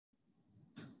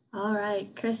All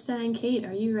right, Krista and Kate,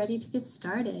 are you ready to get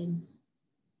started?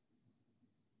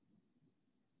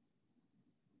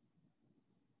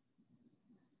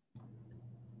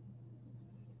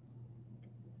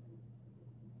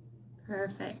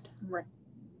 Perfect. Right.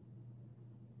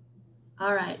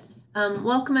 All right.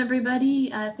 Welcome, everybody.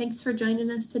 Thanks for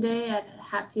joining us today at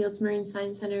Hatfield's Marine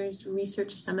Science Center's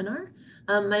research seminar.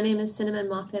 My name is Cinnamon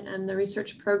Moffett. I'm the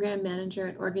research program manager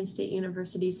at Oregon State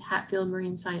University's Hatfield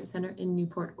Marine Science Center in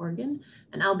Newport, Oregon,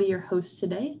 and I'll be your host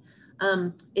today.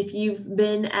 If you've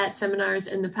been at seminars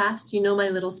in the past, you know my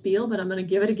little spiel, but I'm going to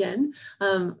give it again.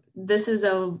 This is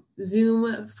a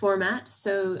Zoom format,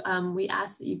 so we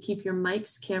ask that you keep your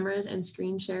mics, cameras, and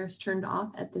screen shares turned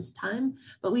off at this time,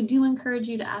 but we do encourage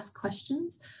you to ask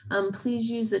questions.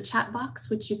 Please use the chat box,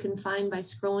 which you can find by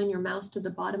scrolling your mouse to the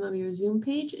bottom of your Zoom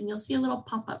page, and you'll see a little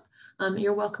pop-up.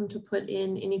 You're welcome to put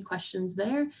in any questions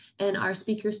there, and our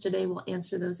speakers today will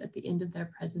answer those at the end of their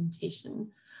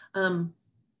presentation.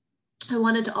 I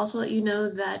wanted to also let you know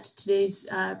that today's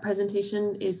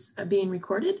presentation is being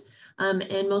recorded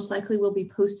and most likely will be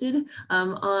posted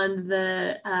on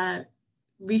the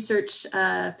research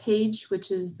page, which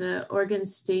is the Oregon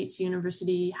State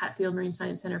University Hatfield Marine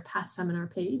Science Center past seminar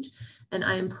page. And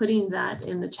I am putting that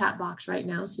in the chat box right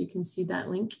now so you can see that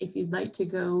link if you'd like to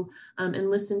go and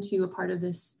listen to a part of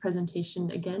this presentation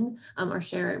again or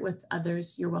share it with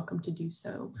others, you're welcome to do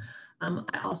so.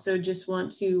 I also just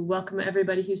want to welcome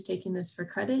everybody who's taking this for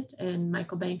credit, and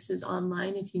Michael Banks is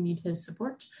online if you need his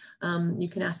support. You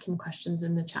can ask him questions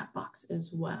in the chat box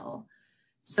as well.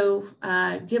 So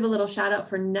give a little shout out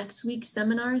for next week's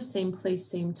seminar, same place,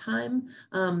 same time.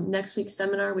 Next week's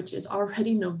seminar, which is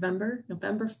already November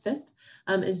 5th,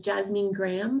 is Jasmine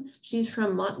Graham. She's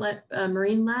from Montlet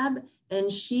Marine Lab, and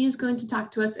she is going to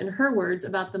talk to us in her words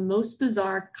about the most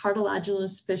bizarre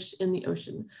cartilaginous fish in the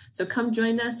ocean. So come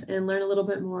join us and learn a little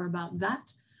bit more about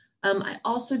that. I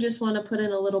also just want to put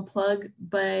in a little plug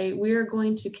we are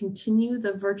going to continue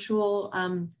the virtual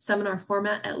seminar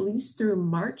format at least through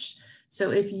March. So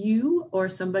if you or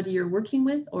somebody you're working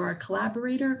with or a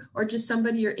collaborator or just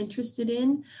somebody you're interested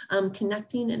in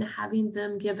connecting and having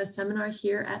them give a seminar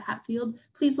here at Hatfield,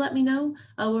 please let me know.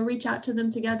 We'll reach out to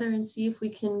them together and see if we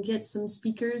can get some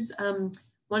speakers.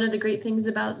 One of the great things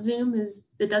about Zoom is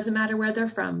it doesn't matter where they're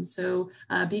from. So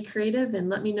be creative and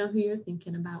let me know who you're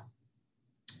thinking about.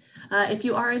 If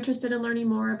you are interested in learning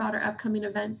more about our upcoming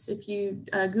events, if you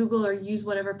Google or use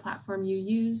whatever platform you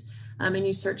use and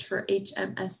you search for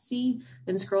HMSC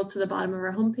and scroll to the bottom of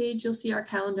our homepage, you'll see our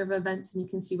calendar of events and you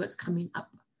can see what's coming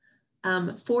up.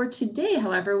 For today,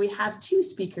 however, we have two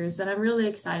speakers that I'm really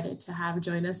excited to have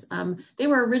join us. They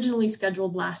were originally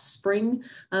scheduled last spring,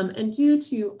 and due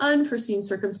to unforeseen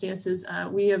circumstances,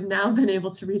 we have now been able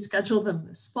to reschedule them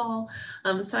this fall.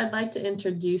 So I'd like to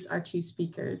introduce our two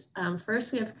speakers.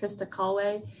 First, we have Christa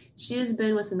Colway. She has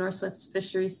been with the Northwest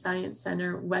Fisheries Science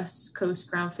Center West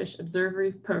Coast Groundfish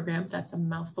Observatory Program, that's a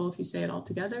mouthful if you say it all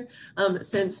together,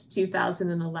 since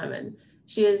 2011.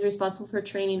 She is responsible for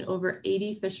training over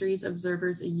 80 fisheries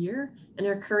observers a year, and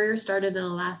her career started in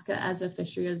Alaska as a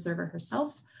fishery observer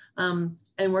herself and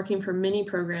working for many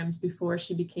programs before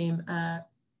she became an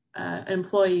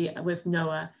employee with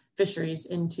NOAA Fisheries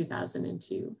in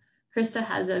 2002. Krista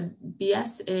has a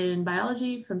BS in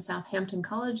biology from Southampton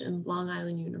College and Long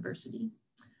Island University.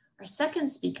 Our second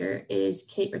speaker is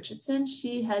Kate Richerson.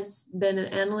 She has been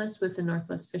an analyst with the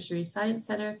Northwest Fisheries Science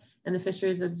Center and the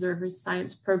Fisheries Observers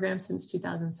Science Program since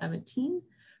 2017.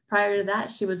 Prior to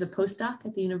that, she was a postdoc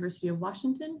at the University of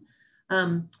Washington.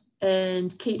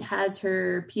 And Kate has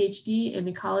her PhD in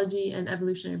ecology and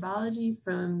evolutionary biology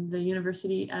from the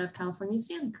University of California,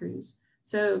 Santa Cruz.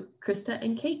 So Krista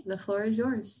and Kate, the floor is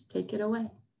yours. Take it away.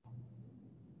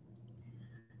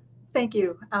 Thank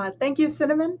you. Thank you,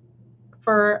 Cinnamon,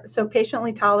 for so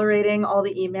patiently tolerating all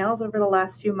the emails over the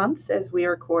last few months as we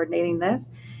are coordinating this.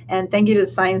 And thank you to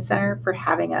the Science Center for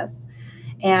having us.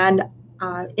 And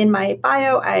in my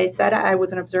bio, I said I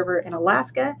was an observer in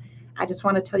Alaska. I just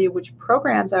want to tell you which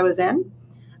programs I was in.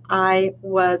 I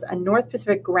was a North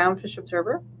Pacific groundfish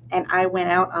observer, and I went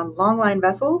out on longline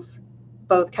vessels,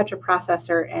 both catcher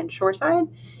processor and shoreside.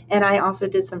 And I also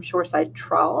did some shoreside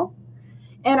trawl.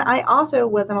 And I also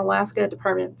was an Alaska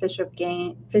Department of Fish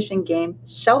and Game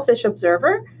shellfish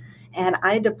observer, and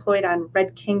I deployed on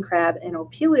red king crab and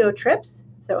opilio trips.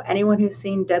 So anyone who's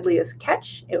seen Deadliest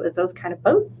Catch, it was those kind of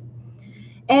boats.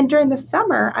 And during the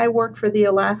summer, I worked for the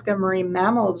Alaska Marine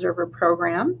Mammal Observer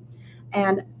Program,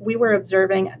 and we were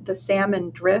observing the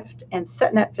salmon drift and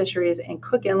set net fisheries in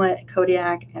Cook Inlet,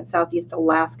 Kodiak, and Southeast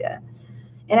Alaska.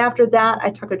 And after that, I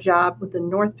took a job with the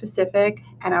North Pacific,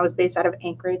 and I was based out of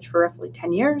Anchorage for roughly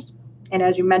 10 years. And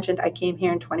as you mentioned, I came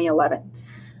here in 2011.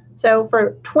 So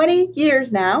for 20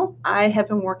 years now, I have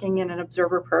been working in an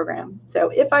observer program. So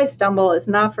if I stumble, it's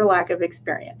not for lack of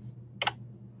experience.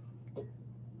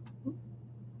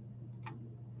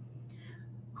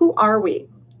 Who are we?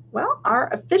 Well,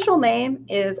 our official name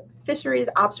is Fisheries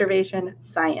Observation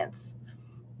Science,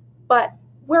 but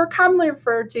we're commonly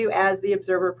referred to as the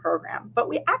Observer Program. But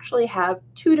we actually have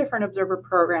two different observer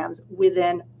programs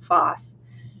within FOSS.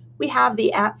 We have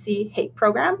the at-sea Hake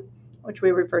program, which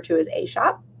we refer to as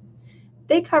ASHOP.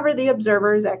 They cover the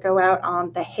observers that go out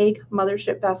on the Hake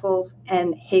mothership vessels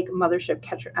and Hake mothership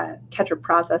catcher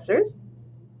processors.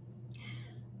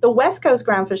 The West Coast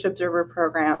Groundfish Observer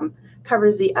Program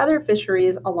covers the other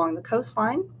fisheries along the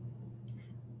coastline.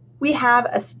 We have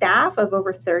a staff of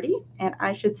over 30, and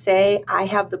I should say I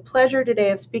have the pleasure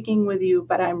today of speaking with you,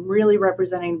 but I'm really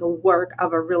representing the work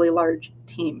of a really large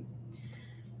team.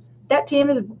 That team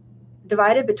is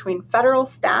divided between federal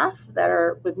staff that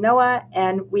are with NOAA,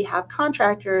 and we have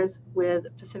contractors with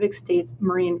Pacific States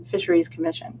Marine Fisheries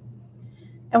Commission.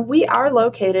 And we are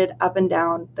located up and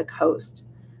down the coast.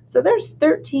 So there's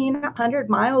 1,300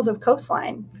 miles of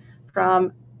coastline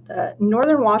from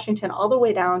northern Washington all the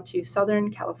way down to southern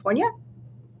California.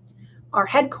 Our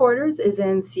headquarters is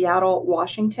in Seattle,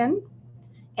 Washington,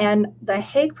 and the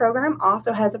Hake program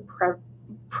also has a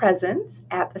presence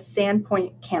at the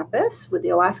Sandpoint campus with the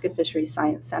Alaska Fisheries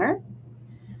Science Center.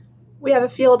 We have a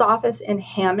field office in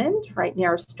Hammond, right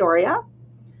near Astoria.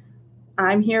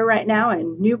 I'm here right now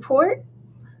in Newport.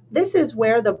 This is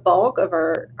where the bulk of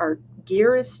our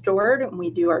gear is stored, and we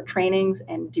do our trainings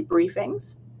and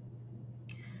debriefings.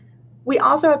 We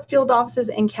also have field offices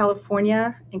in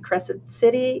California, in Crescent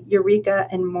City, Eureka,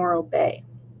 and Morro Bay.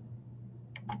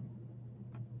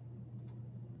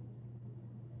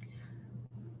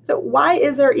 So why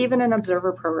is there even an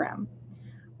observer program?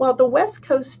 Well, the West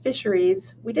Coast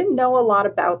fisheries, we didn't know a lot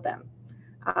about them.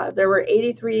 There were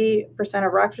 83%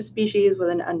 of rockfish species with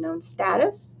an unknown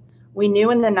status. We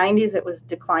knew in the 90s it was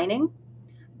declining.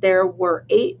 There were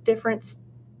 8 different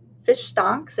fish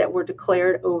stocks that were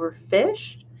declared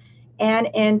overfished. And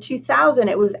in 2000,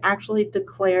 it was actually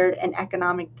declared an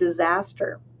economic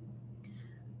disaster.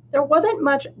 There wasn't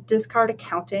much discard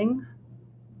accounting,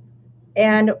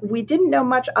 and we didn't know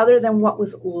much other than what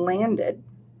was landed.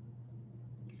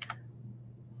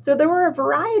 So there were a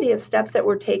variety of steps that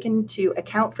were taken to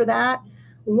account for that,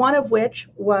 one of which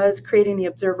was creating the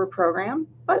observer program,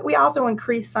 but we also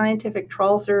increased scientific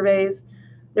trawl surveys.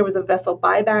 There was a vessel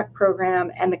buyback program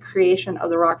and the creation of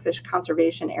the rockfish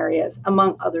conservation areas,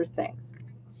 among other things.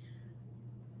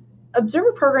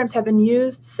 Observer programs have been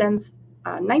used since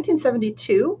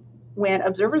 1972, when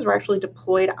observers were actually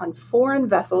deployed on foreign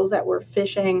vessels that were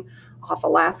fishing off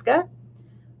Alaska.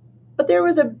 But there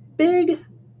was a big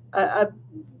act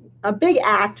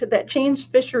that changed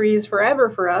fisheries forever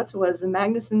for us, was the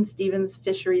Magnuson-Stevens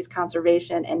Fisheries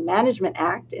Conservation and Management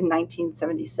Act in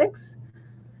 1976.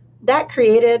 That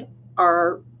created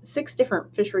our 6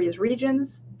 different fisheries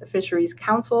regions, the Fisheries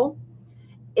Council.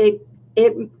 It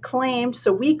claimed,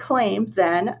 so we claimed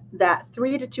then that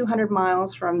 300 to 200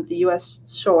 miles from the U.S.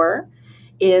 shore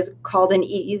is called an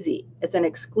EEZ. It's an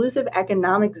exclusive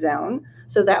economic zone,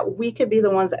 so that we could be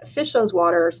the ones that fish those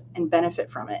waters and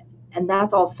benefit from it. And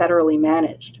that's all federally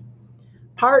managed.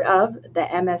 Part of the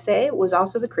MSA was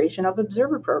also the creation of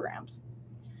observer programs.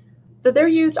 So they're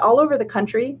used all over the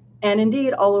country, and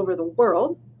indeed all over the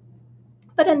world.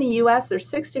 But in the U.S., there's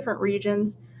 6 different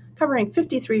regions covering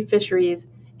 53 fisheries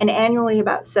and annually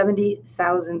about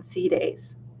 70,000 sea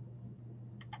days.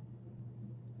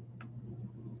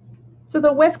 So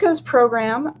the West Coast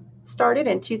program started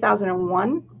in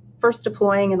 2001, first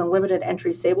deploying in the limited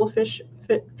entry sablefish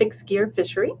fixed gear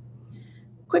fishery,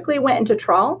 quickly went into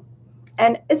trawl,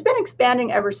 and it's been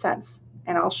expanding ever since.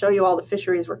 And I'll show you all the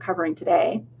fisheries we're covering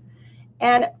today.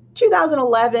 And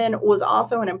 2011 was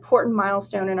also an important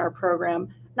milestone in our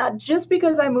program, not just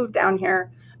because I moved down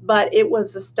here, but it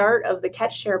was the start of the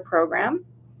Catch Share program.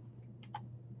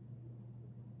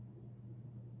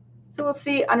 So we'll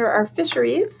see under our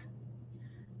fisheries,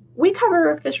 we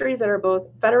cover fisheries that are both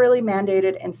federally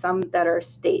mandated and some that are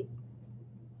state.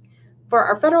 For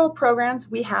our federal programs,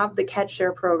 we have the Catch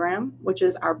Share program, which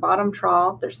is our bottom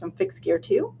trawl. There's some fixed gear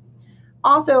too.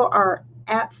 Also our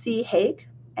at-sea hake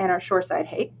and our shoreside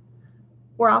hake.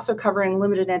 We're also covering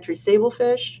limited entry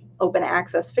sablefish, open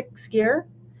access fixed gear,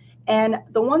 and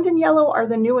the ones in yellow are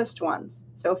the newest ones.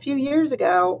 So a few years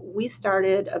ago, we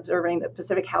started observing the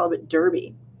Pacific halibut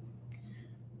derby.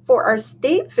 For our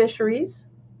state fisheries,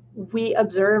 we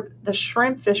observe the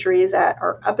shrimp fisheries that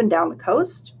are up and down the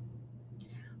coast.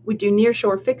 We do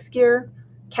nearshore fixed gear,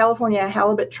 California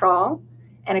halibut trawl,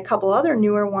 and a couple other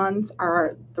newer ones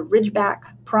are the ridgeback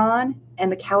prawn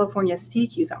and the California sea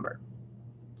cucumber.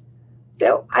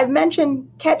 So I've mentioned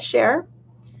Catch Share.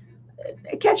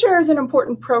 Catch Share is an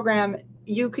important program.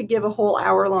 You could give a whole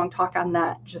hour-long talk on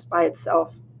that just by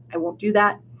itself. I won't do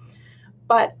that.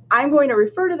 But I'm going to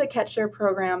refer to the Catch Share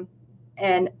program,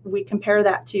 and we compare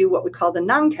that to what we call the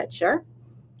non-Catch Share.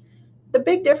 The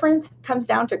big difference comes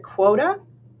down to quota.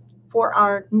 For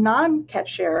our non-Catch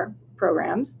Share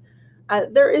programs,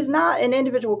 there is not an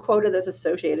individual quota that's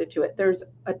associated to it. There's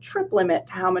a trip limit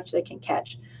to how much they can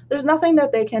catch. There's nothing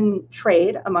that they can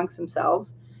trade amongst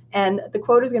themselves, and the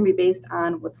quota is going to be based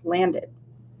on what's landed.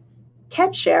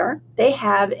 Catch Share, they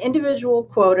have individual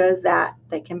quotas that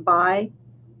they can buy,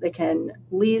 they can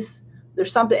lease.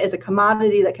 There's something as a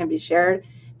commodity that can be shared,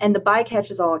 and the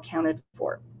bycatch is all accounted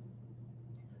for.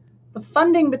 The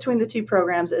funding between the two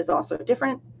programs is also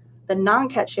different. The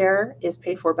non-Catch Share is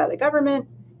paid for by the government,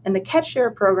 and the Catch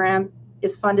Share program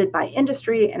is funded by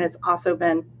industry and has also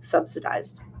been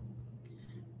subsidized.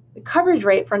 The coverage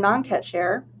rate for non-Catch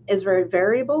Share is very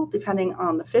variable depending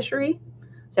on the fishery.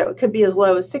 So it could be as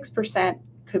low as 6%,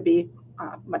 could be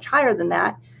much higher than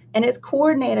that, and it's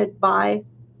coordinated by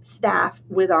staff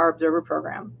with our observer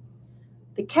program.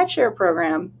 The Catch Share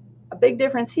program, a big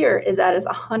difference here is that it's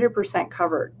 100%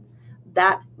 covered.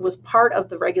 That was part of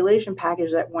the regulation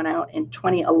package that went out in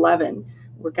 2011.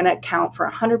 We're going to account for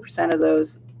 100% of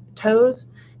those tows,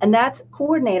 and that's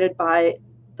coordinated by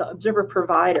the observer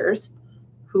providers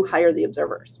who hire the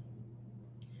observers.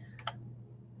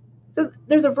 So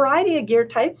there's a variety of gear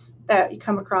types that you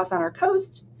come across on our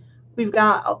coast. We've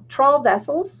got trawl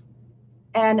vessels,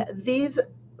 and these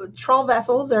trawl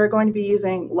vessels are going to be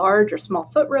using large or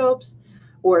small foot ropes,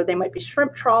 or they might be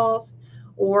shrimp trawls,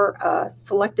 or a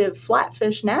selective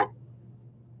flatfish net.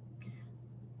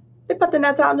 They put the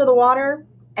nets out into the water,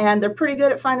 and they're pretty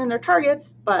good at finding their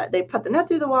targets, but they put the net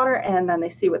through the water and then they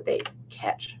see what they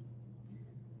catch.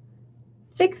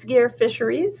 Fixed gear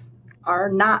fisheries are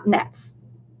not nets.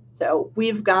 So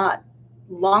we've got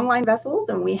long line vessels,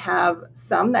 and we have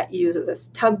some that use this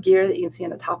tub gear that you can see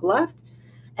in the top left,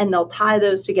 and they'll tie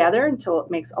those together until it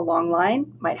makes a long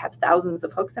line, might have thousands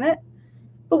of hooks in it.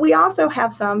 But we also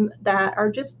have some that are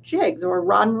just jigs or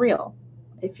rod and reel.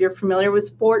 If you're familiar with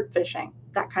sport fishing,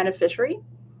 that kind of fishery.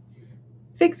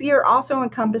 Fixed gear also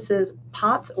encompasses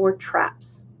pots or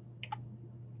traps.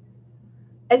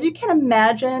 As you can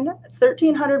imagine,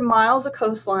 1,300 miles of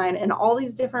coastline and all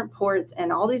these different ports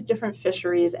and all these different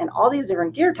fisheries and all these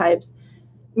different gear types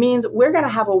means we're going to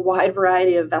have a wide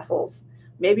variety of vessels,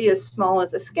 maybe as small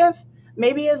as a skiff,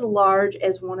 maybe as large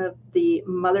as one of the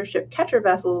mothership catcher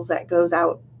vessels that goes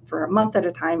out for a month at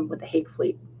a time with the Hague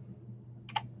fleet.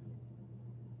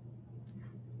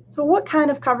 So what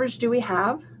kind of coverage do we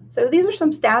have? So these are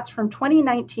some stats from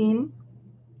 2019.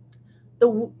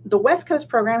 The West Coast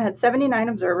program had 79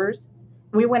 observers.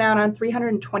 We went out on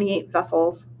 328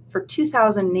 vessels for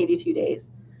 2,082 days.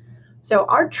 So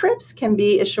our trips can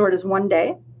be as short as 1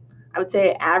 day. I would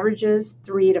say averages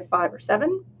 3 to 5 or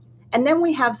 7. And then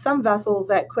we have some vessels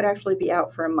that could actually be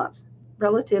out for a month.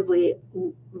 Relatively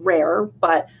rare,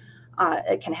 but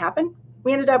it can happen.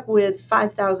 We ended up with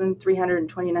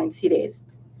 5,329 sea days.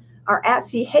 Our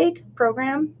at-sea Hague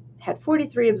program had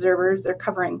 43 observers. They're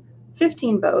covering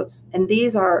 15 boats, and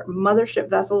these are mothership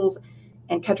vessels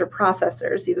and catcher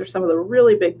processors. These are some of the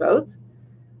really big boats.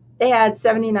 They had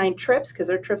 79 trips because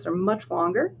their trips are much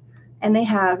longer, and they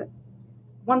have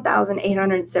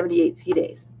 1,878 sea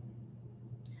days.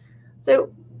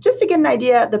 So just to get an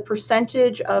idea, the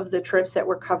percentage of the trips that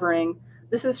we're covering,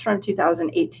 this is from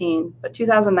 2018, but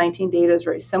 2019 data is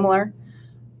very similar.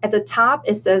 At the top,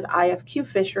 it says IFQ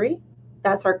fishery.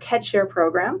 That's our Catch Share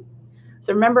program.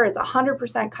 So remember, it's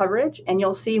 100% coverage, and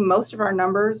you'll see most of our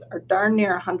numbers are darn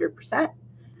near 100%.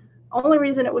 Only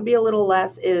reason it would be a little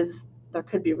less is there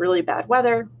could be really bad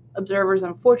weather. Observers,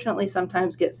 unfortunately,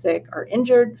 sometimes get sick or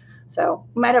injured, so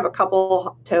we might have a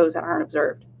couple tows that aren't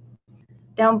observed.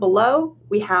 Down below,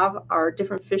 we have our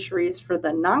different fisheries for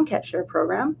the non-Catch Share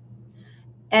program.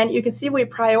 And you can see we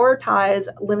prioritize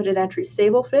limited entry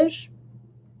sablefish.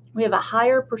 We have a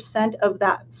higher percent of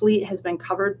that fleet has been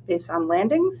covered based on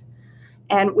landings.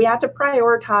 And we have to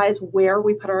prioritize where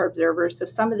we put our observers. So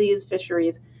some of these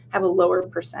fisheries have a lower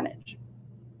percentage.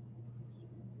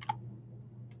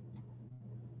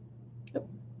 All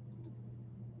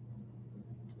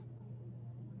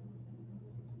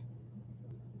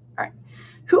right.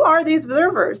 Who are these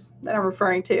observers that I'm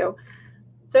referring to?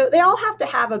 So they all have to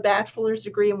have a bachelor's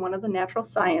degree in one of the natural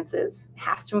sciences. It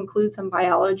has to include some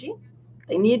biology.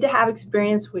 They need to have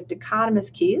experience with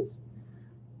dichotomous keys.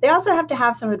 They also have to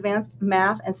have some advanced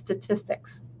math and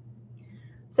statistics.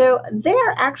 So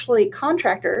they're actually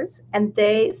contractors, and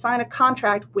they sign a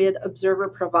contract with observer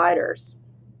providers.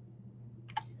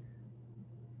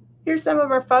 Here's some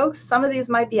of our folks. Some of these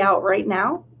might be out right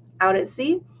now, out at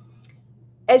sea.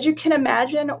 As you can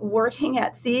imagine, working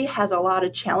at sea has a lot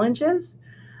of challenges.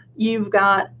 You've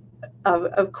got,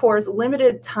 of course,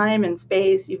 limited time and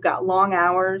space. You've got long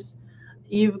hours.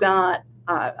 You've got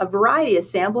a variety of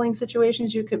sampling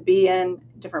situations you could be in,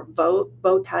 different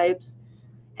boat types.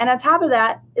 And on top of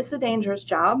that, it's a dangerous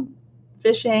job.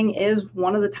 Fishing is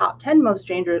one of the top 10 most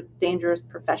dangerous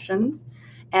professions,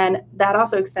 and that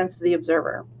also extends to the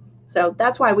observer. So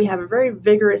that's why we have a very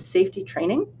vigorous safety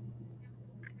training.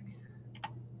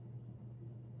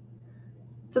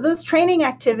 So those training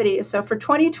activities, so for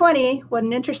 2020, what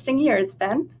an interesting year it's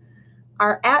been.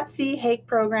 Our at-sea hake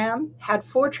program had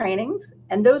 4 trainings,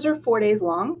 and those are 4 days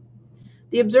long.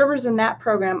 The observers in that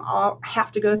program all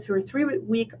have to go through a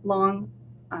 3-week-long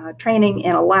training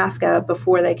in Alaska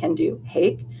before they can do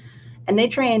hake, and they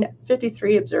trained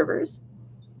 53 observers.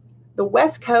 The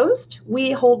West Coast,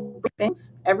 we hold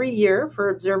briefings every year for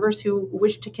observers who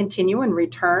wish to continue and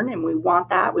return, and we want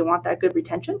that good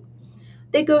retention.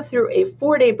 They go through a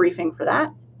 4-day briefing for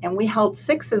that, and we held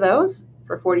 6 of those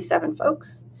for 47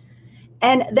 folks.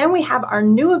 And then we have our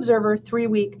new observer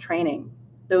 3-week training.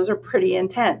 Those are pretty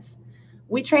intense.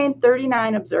 We trained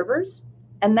 39 observers,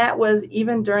 and that was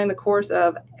even during the course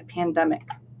of a pandemic.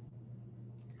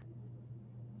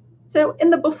 So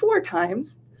in the before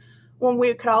times, when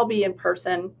we could all be in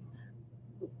person,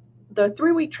 the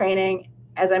 3-week training,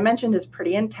 as I mentioned, is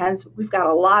pretty intense. We've got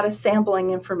a lot of sampling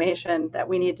information that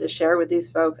we need to share with these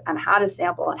folks on how to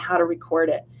sample and how to record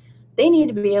it. They need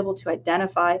to be able to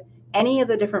identify any of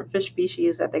the different fish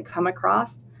species that they come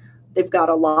across. They've got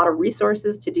a lot of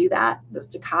resources to do that, those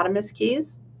dichotomous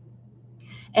keys.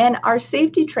 And our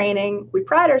safety training, we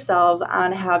pride ourselves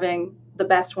on having the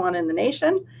best one in the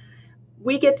nation.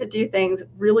 We get to do things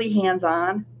really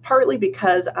hands-on, partly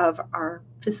because of our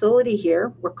facility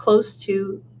here. We're close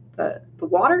to the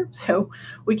water, so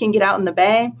we can get out in the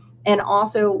bay, and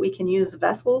also we can use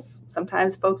vessels.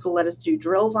 Sometimes folks will let us do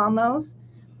drills on those.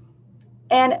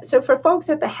 And so for folks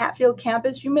at the Hatfield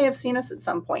campus, you may have seen us at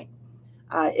some point.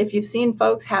 If you've seen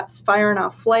folks firing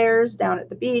off flares down at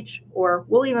the beach, or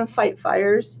we'll even fight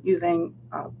fires using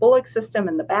a bullock system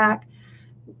in the back,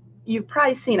 you've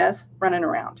probably seen us running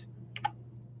around.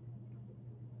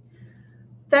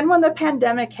 Then when the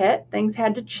pandemic hit, things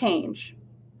had to change.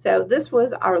 So this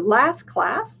was our last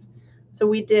class. So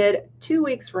we did 2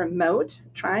 weeks remote,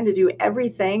 trying to do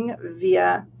everything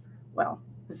via, well,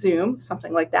 Zoom,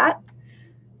 something like that.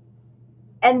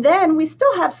 And then we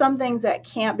still have some things that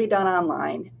can't be done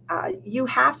online. You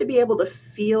have to be able to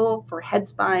feel for head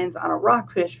spines on a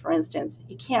rockfish, for instance.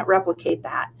 You can't replicate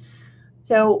that.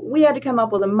 So we had to come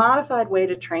up with a modified way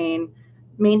to train,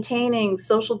 maintaining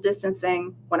social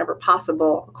distancing whenever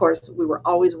possible. Of course, we were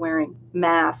always wearing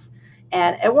masks.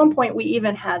 And at one point, we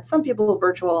even had some people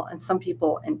virtual and some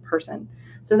people in person.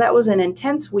 So that was an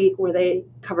intense week where they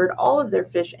covered all of their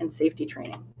fish and safety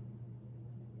training.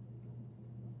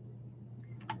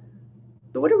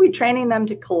 So what are we training them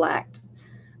to collect?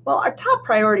 Well, our top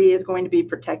priority is going to be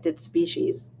protected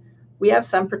species. We have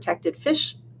some protected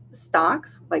fish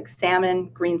stocks like salmon,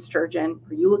 green sturgeon,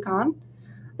 or eulachon.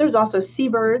 There's also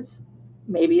seabirds,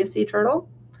 maybe a sea turtle,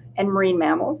 and marine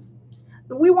mammals.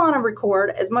 We want to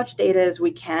record as much data as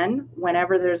we can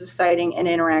whenever there's a sighting, an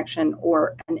interaction,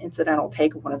 or an incidental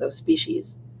take of one of those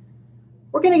species.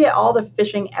 We're going to get all the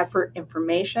fishing effort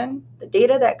information, the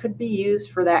data that could be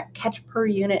used for that catch per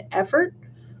unit effort,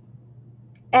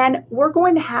 and we're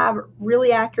going to have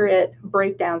really accurate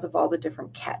breakdowns of all the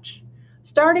different catch.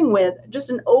 Starting with just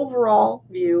an overall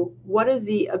view, what is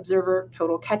the observer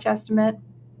total catch estimate?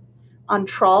 On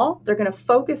trawl, they're going to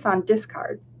focus on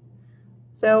discards.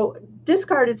 So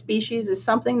discarded species is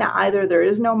something that either there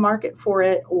is no market for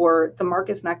it, or the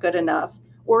market's not good enough,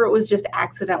 or it was just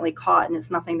accidentally caught and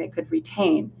it's nothing they could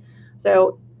retain.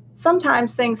 So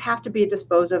sometimes things have to be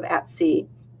disposed of at sea.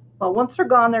 Well, once they're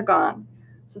gone, they're gone.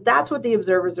 So that's what the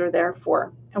observers are there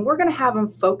for. And we're going to have them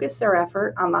focus their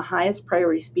effort on the highest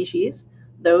priority species,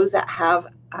 those that have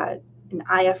an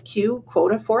IFQ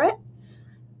quota for it.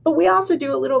 But we also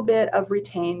do a little bit of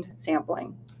retained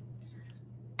sampling.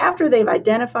 After they've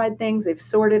identified things, they've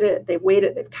sorted it, they've weighed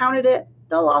it, they've counted it,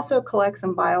 they'll also collect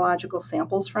some biological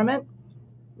samples from it,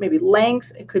 maybe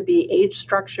lengths, it could be age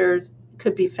structures, it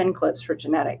could be fin clips for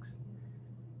genetics.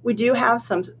 We do have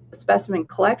some specimen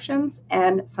collections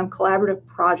and some collaborative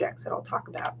projects that I'll talk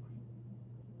about.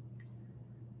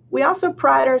 We also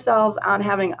pride ourselves on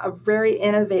having a very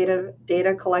innovative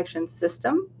data collection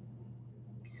system.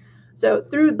 So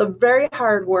through the very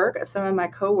hard work of some of my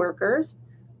coworkers,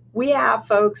 we have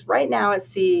folks right now at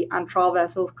sea on trawl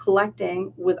vessels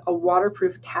collecting with a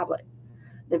waterproof tablet.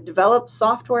 They've developed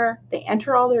software, they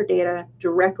enter all their data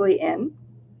directly in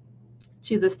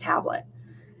to this tablet.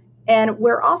 And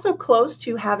we're also close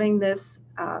to having this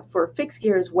for fixed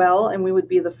gear as well, and we would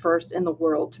be the first in the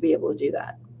world to be able to do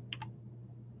that.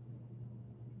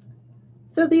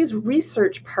 So these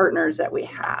research partners that we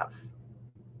have,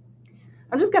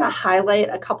 I'm just going to highlight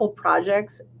a couple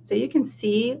projects so you can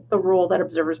see the role that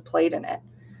observers played in it.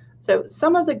 So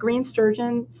some of the green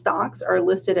sturgeon stocks are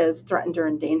listed as threatened or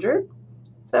endangered.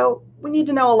 So we need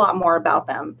to know a lot more about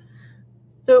them.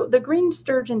 So the Green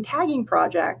Sturgeon Tagging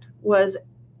Project was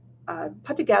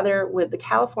put together with the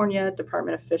California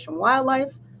Department of Fish and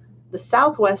Wildlife, the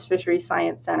Southwest Fisheries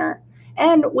Science Center,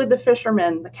 and with the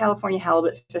fishermen, the California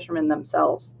halibut fishermen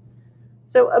themselves.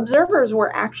 So observers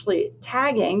were actually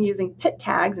tagging using pit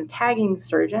tags and tagging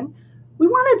sturgeon. We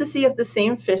wanted to see if the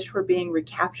same fish were being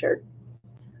recaptured.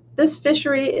 This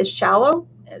fishery is shallow,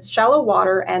 it's shallow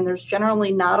water, and there's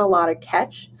generally not a lot of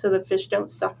catch, so the fish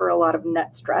don't suffer a lot of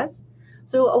net stress.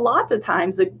 So a lot of the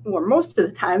times, or most of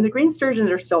the time, the green sturgeons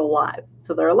are still alive.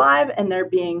 So they're alive and they're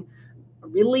being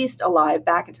released alive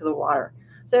back into the water.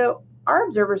 So our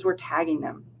observers were tagging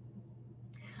them.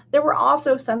 There were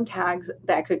also some tags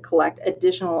that could collect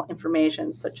additional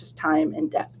information, such as time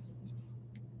and depth.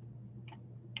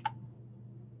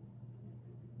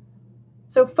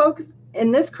 So folks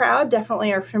in this crowd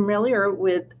definitely are familiar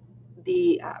with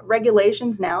the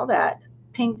regulations now that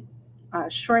pink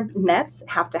shrimp nets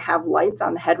have to have lights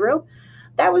on the head rope.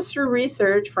 That was through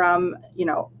research from,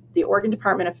 the Oregon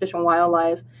Department of Fish and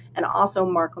Wildlife and also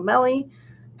Mark Lamelli.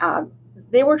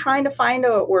 They were trying to find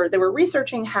they were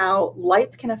researching how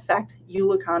lights can affect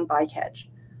eulachon bycatch.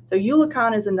 So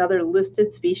eulachon is another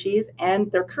listed species, and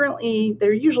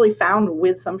they're usually found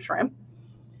with some shrimp.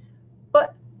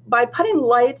 But by putting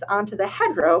lights onto the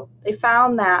head rope, they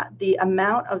found that the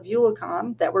amount of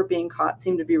eulachon that were being caught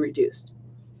seemed to be reduced.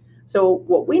 So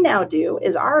what we now do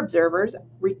is our observers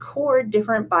record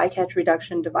different bycatch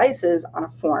reduction devices on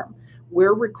a form.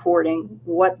 We're recording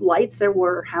what lights there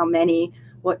were, how many,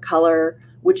 what color,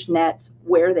 which nets,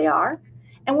 where they are.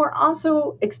 And we're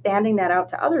also expanding that out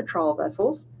to other trawl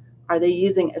vessels. Are they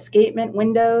using escapement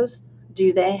windows?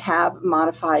 Do they have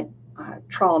modified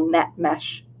trawl net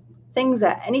mesh?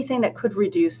 Anything that could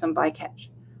reduce some bycatch.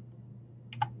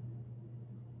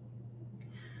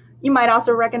 You might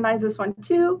also recognize this one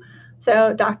too.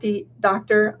 So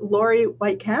Dr. Lori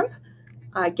Whitecamp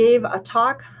gave a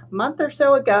talk a month or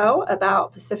so ago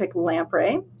about Pacific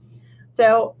lamprey.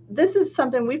 So this is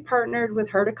something we've partnered with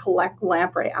her to collect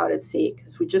lamprey out at sea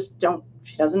because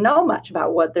she doesn't know much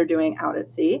about what they're doing out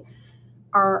at sea.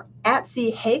 Our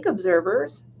at-sea hake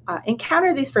observers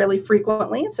encounter these fairly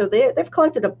frequently, so they've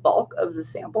collected a bulk of the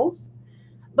samples,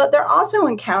 but they're also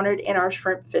encountered in our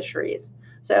shrimp fisheries.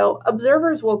 So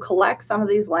observers will collect some of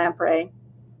these lamprey,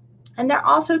 and they're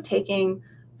also taking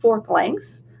fork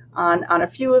lengths on a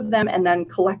few of them and then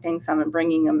collecting some and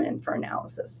bringing them in for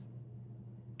analysis.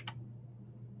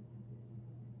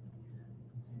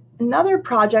 Another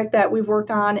project that we've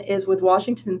worked on is with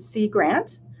Washington Sea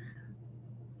Grant.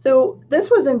 So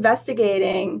this was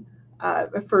investigating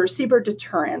for seabird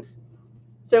deterrence.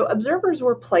 So observers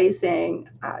were placing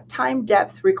time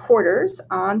depth recorders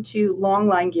onto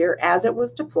longline gear as it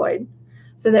was deployed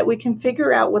so that we can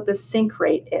figure out what the sink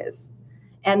rate is.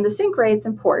 And the sink rate's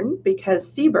important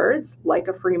because seabirds like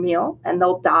a free meal, and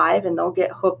they'll dive and they'll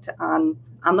get hooked on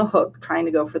the hook trying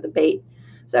to go for the bait.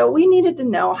 So we needed to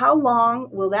know how long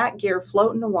will that gear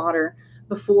float in the water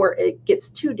before it gets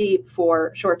too deep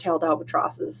for short-tailed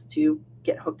albatrosses to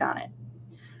get hooked on it.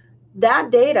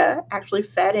 That data actually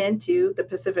fed into the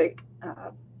Pacific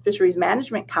Fisheries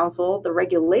Management Council, the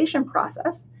regulation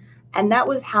process, and that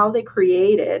was how they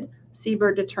created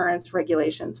seabird deterrence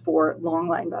regulations for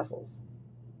longline vessels.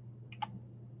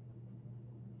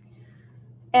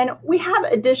 And we have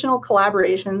additional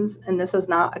collaborations, and this is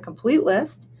not a complete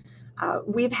list.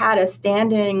 We've had a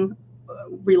standing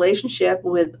relationship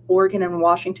with Oregon and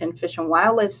Washington Fish and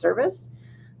Wildlife Service.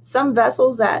 Some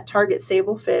vessels that target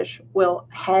sablefish will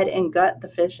head and gut the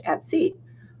fish at sea.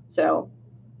 So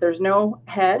there's no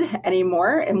head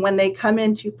anymore, and when they come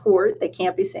into port, they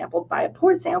can't be sampled by a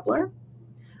port sampler.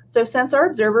 So since our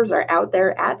observers are out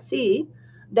there at sea,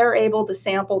 they're able to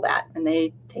sample that, and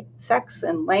they take sex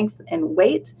and length and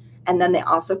weight, and then they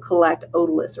also collect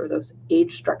otoliths, or those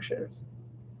age structures.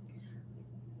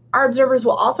 Our observers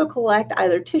will also collect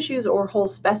either tissues or whole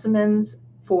specimens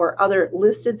for other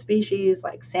listed species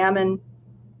like salmon,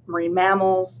 marine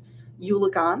mammals,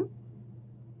 eulagon.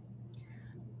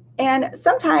 And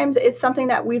sometimes it's something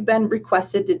that we've been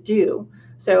requested to do.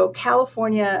 So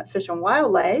California Fish and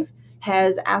Wildlife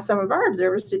has asked some of our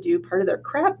observers to do part of their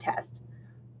crab test.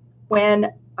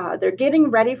 When they're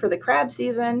getting ready for the crab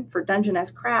season for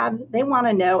Dungeness crab, they want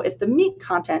to know if the meat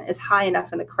content is high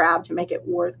enough in the crab to make it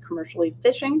worth commercially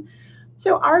fishing.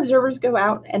 So our observers go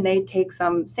out and they take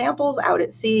some samples out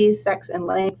at sea, sex and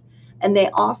length, and they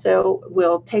also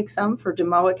will take some for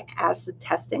domoic acid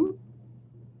testing.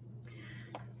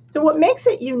 So what makes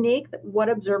it unique, what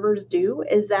observers do,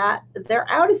 is that they're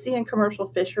out at sea in commercial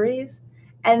fisheries,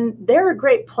 and they're a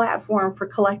great platform for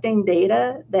collecting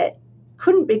data that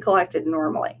couldn't be collected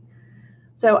normally.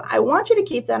 So I want you to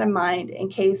keep that in mind in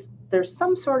case there's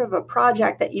some sort of a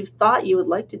project that you've thought you would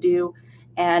like to do,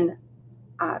 and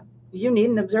you need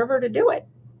an observer to do it.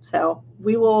 So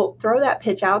we will throw that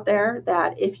pitch out there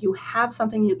that if you have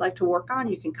something you'd like to work on,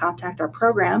 you can contact our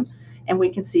program, and we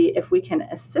can see if we can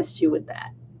assist you with that.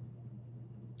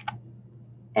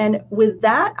 And with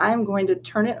that, I'm going to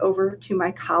turn it over to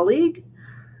my colleague,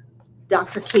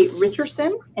 Dr. Kate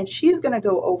Richerson, and she's going to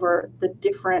go over the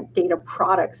different data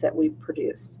products that we've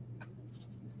produced.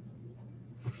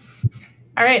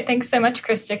 All right, thanks so much,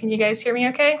 Christa. Can you guys hear me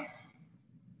okay?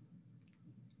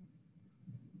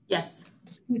 Yes.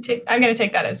 I'm going to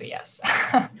take that as a yes.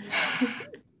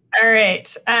 All right,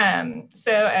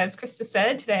 so as Christa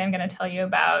said, today I'm going to tell you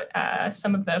about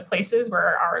some of the places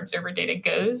where our observer data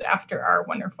goes after our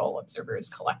wonderful observers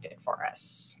collect it for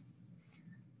us.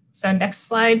 So next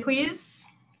slide, please.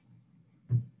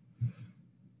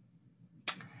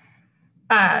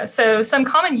 So some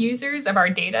common users of our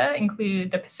data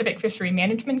include the Pacific Fishery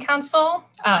Management Council,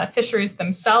 fishers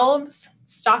themselves,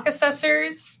 stock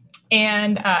assessors,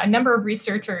 and a number of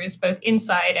researchers both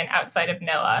inside and outside of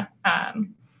NOAA,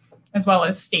 as well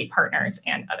as state partners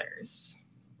and others.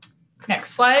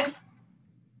 Next slide.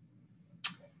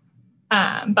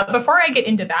 But before I get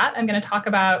into that, I'm going to talk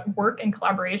about work and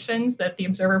collaborations that the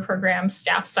Observer Program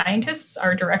staff scientists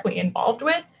are directly involved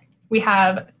with. We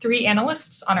have 3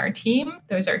 analysts on our team.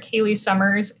 Those are Kaylee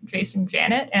Summers, Jason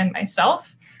Janet, and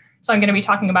myself. So I'm going to be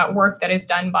talking about work that is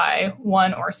done by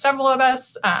one or several of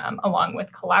us, along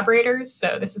with collaborators.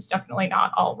 So this is definitely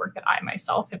not all work that I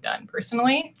myself have done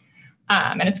personally.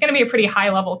 And it's going to be a pretty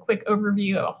high-level, quick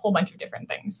overview of a whole bunch of different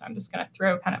things. So I'm just going to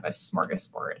throw kind of a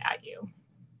smorgasbord at you.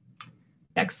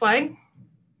 Next slide.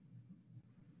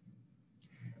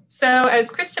 So as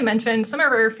Christa mentioned, some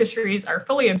of our fisheries are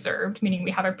fully observed, meaning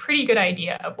we have a pretty good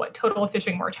idea of what total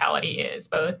fishing mortality is,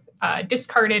 both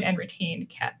discarded and retained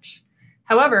catch.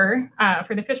 However,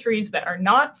 for the fisheries that are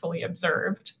not fully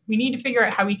observed, we need to figure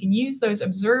out how we can use those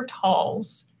observed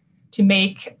hauls to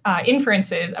make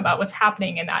inferences about what's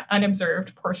happening in that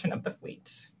unobserved portion of the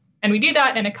fleet. And we do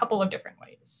that in a couple of different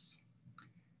ways.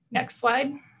 Next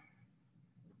slide.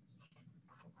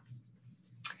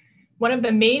 One of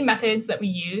the main methods that we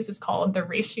use is called the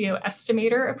ratio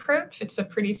estimator approach. It's a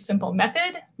pretty simple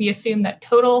method. We assume that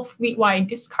total fleet-wide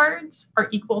discards are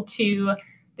equal to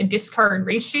the discard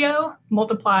ratio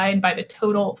multiplied by the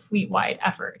total fleet-wide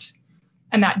effort.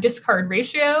 And that discard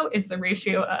ratio is the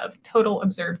ratio of total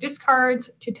observed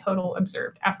discards to total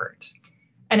observed effort.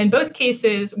 And in both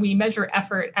cases, we measure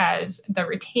effort as the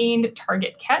retained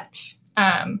target catch.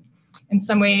 In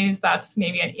some ways, that's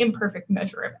maybe an imperfect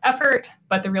measure of effort,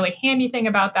 but the really handy thing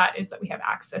about that is that we have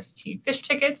access to fish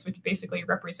tickets, which basically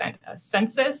represent a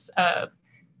census of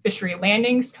fishery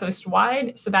landings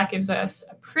coast-wide. So that gives us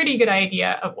a pretty good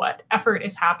idea of what effort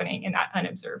is happening in that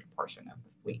unobserved portion of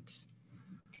the fleet.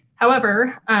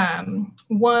 However,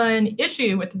 one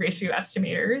issue with ratio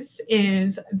estimators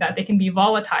is that they can be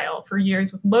volatile for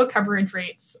years with low coverage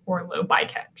rates or low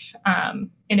bycatch.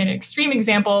 In an extreme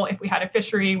example, if we had a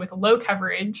fishery with low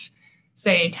coverage,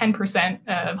 say 10%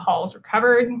 of hauls were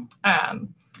covered,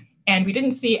 and we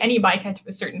didn't see any bycatch of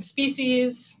a certain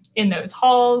species in those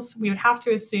hauls, we would have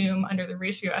to assume under the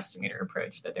ratio estimator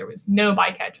approach that there was no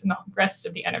bycatch in the rest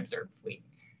of the unobserved fleet.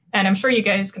 And I'm sure you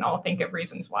guys can all think of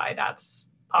reasons why that's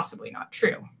possibly not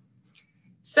true.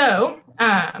 So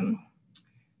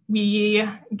we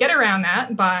get around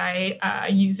that by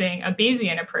using a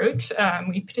Bayesian approach.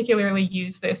 We particularly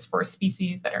use this for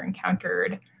species that are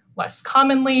encountered less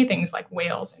commonly, things like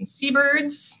whales and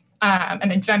seabirds. And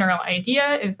the general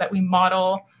idea is that we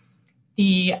model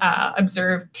the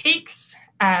observed takes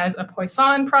as a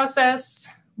Poisson process,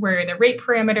 where the rate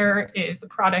parameter is the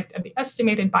product of the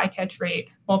estimated bycatch rate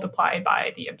multiplied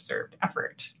by the observed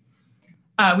effort.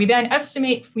 We then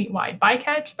estimate fleet-wide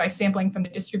bycatch by sampling from the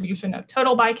distribution of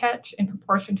total bycatch in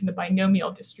proportion to the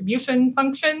binomial distribution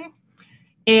function.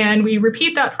 And we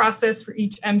repeat that process for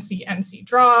each MC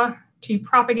draw to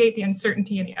propagate the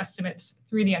uncertainty in the estimates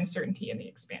through the uncertainty in the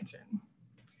expansion.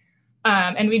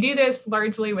 And we do this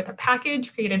largely with a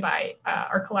package created by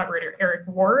our collaborator, Eric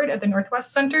Ward at the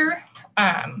Northwest Center.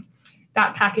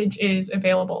 That package is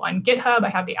available on GitHub. I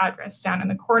have the address down in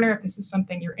the corner if this is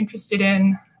something you're interested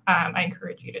in. I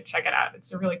encourage you to check it out.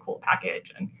 It's a really cool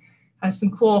package and has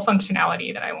some cool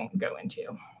functionality that I won't go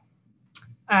into.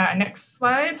 Next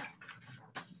slide.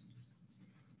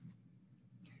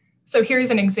 So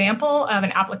here's an example of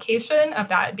an application of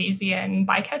that Bayesian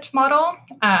bycatch model.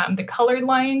 The colored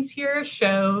lines here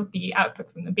show the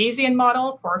output from the Bayesian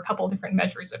model for a couple different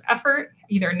measures of effort,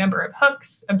 either number of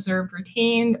hooks, observed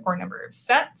retained, or number of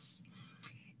sets.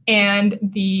 And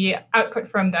the output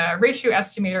from the ratio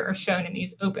estimator are shown in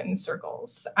these open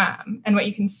circles. And what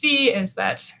you can see is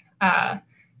that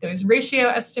those ratio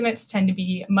estimates tend to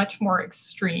be much more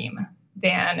extreme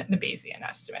than the Bayesian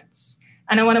estimates.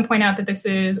 And I want to point out that this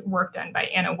is work done by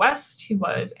Anna West, who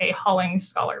was a Hollings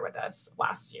scholar with us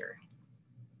last year.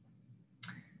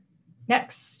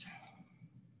 Next.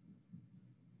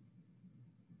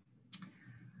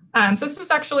 So this is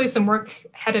actually some work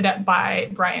headed up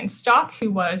by Brian Stock,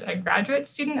 who was a graduate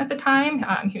student at the time.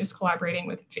 He was collaborating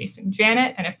with Jason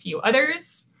Janet and a few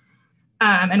others.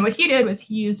 And what he did was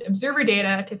he used observer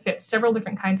data to fit several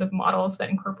different kinds of models that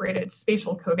incorporated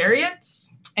spatial covariates.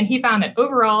 And he found that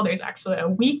overall, there's actually a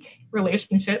weak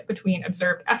relationship between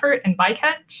observed effort and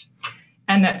bycatch,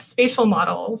 and that spatial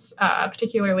models,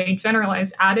 particularly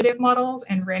generalized additive models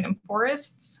and random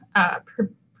forests,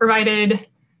 provided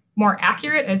more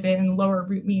accurate, as in lower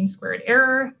root mean squared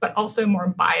error, but also more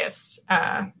biased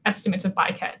estimates of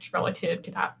bycatch relative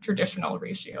to that traditional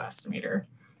ratio estimator.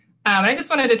 And I just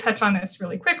wanted to touch on this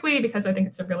really quickly because I think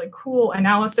it's a really cool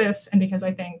analysis, and because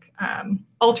I think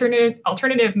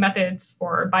alternative methods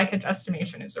for bycatch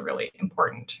estimation is a really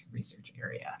important research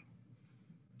area.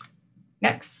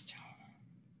 Next.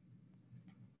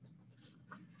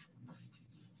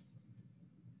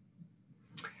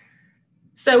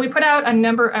 So we put out a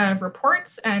number of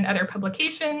reports and other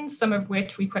publications, some of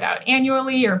which we put out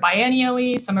annually or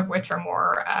biennially, some of which are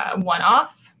more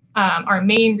one-off. Our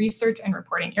main research and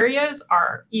reporting areas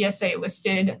are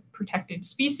ESA-listed protected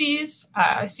species,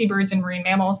 seabirds and marine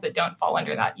mammals that don't fall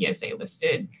under that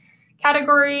ESA-listed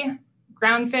category,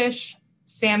 groundfish,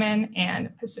 salmon,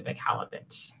 and Pacific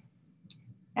halibut.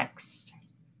 Next.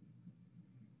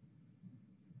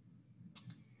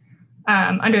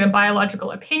 Under the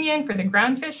biological opinion for the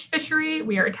groundfish fishery,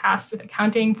 we are tasked with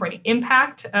accounting for the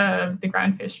impact of the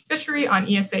groundfish fishery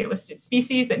on ESA-listed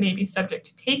species that may be subject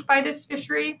to take by this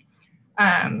fishery.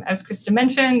 As Christa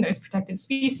mentioned, those protected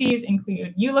species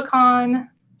include eulachon,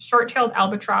 short-tailed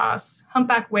albatross,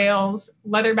 humpback whales,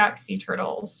 leatherback sea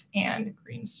turtles, and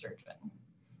green sturgeon.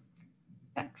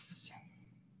 Next.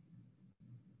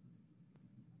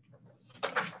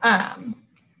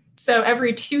 So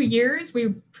every 2 years, we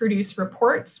produce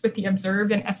reports with the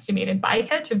observed and estimated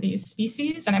bycatch of these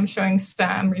species. And I'm showing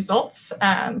some results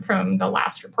from the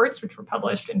last reports, which were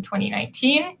published in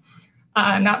 2019.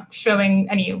 I'm not showing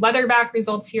any leatherback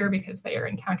results here because they are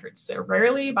encountered so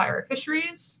rarely by our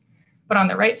fisheries. But on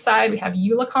the right side, we have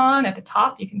eulachon at the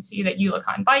top. You can see that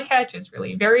eulachon bycatch is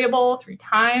really variable through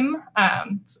time.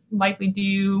 It's likely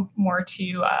due more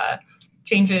to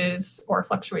changes or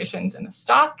fluctuations in the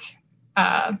stock.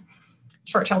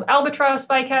 Short-tailed albatross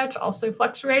bycatch also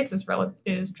fluctuates,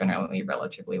 is generally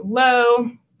relatively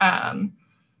low.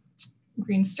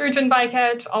 Green sturgeon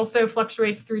bycatch also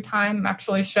fluctuates through time. I'm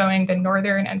actually showing the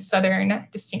northern and southern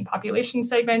distinct population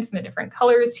segments in the different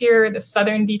colors here. The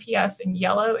southern DPS in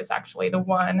yellow is actually the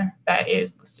one that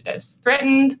is listed as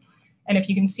threatened. And if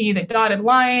you can see the dotted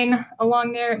line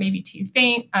along there, it may be too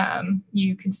faint.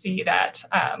 You can see that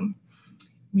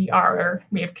we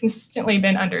have consistently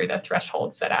been under the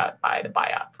threshold set out by the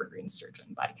BIOP for green sturgeon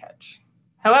bycatch.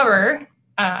 However,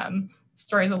 the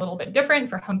story is a little bit different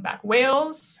for humpback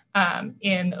whales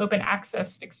in the open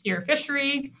access fixed gear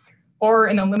fishery, or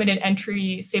in the limited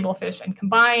entry sablefish and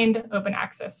combined open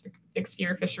access fixed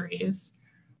gear fisheries.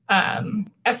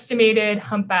 Estimated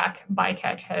humpback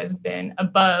bycatch has been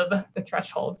above the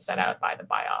threshold set out by the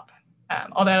BIOP,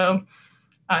 although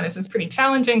this is pretty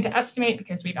challenging to estimate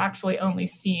because we've actually only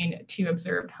seen 2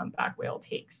 observed humpback whale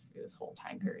takes through this whole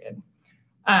time period.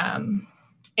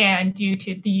 And due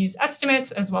to these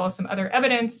estimates, as well as some other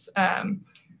evidence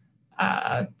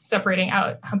separating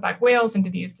out humpback whales into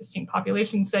these distinct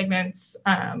population segments,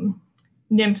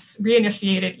 NIMS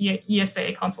reinitiated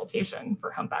ESA consultation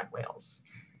for humpback whales.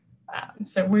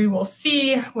 So we will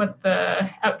see what the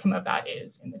outcome of that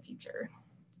is in the future.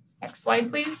 Next slide,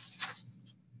 please.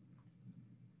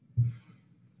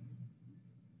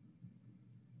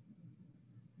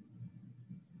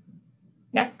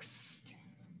 Next.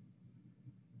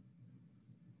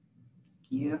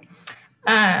 Thank you.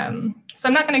 So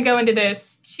I'm not going to go into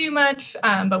this too much,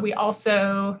 but we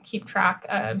also keep track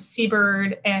of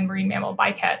seabird and marine mammal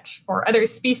bycatch for other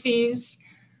species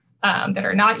that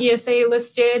are not ESA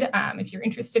listed. If you're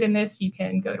interested in this, you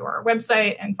can go to our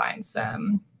website and find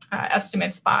some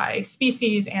estimates by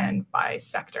species and by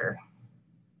sector.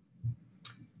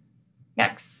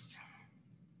 Next.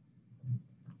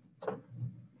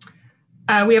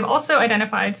 We have also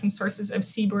identified some sources of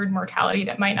seabird mortality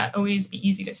that might not always be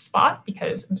easy to spot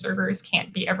because observers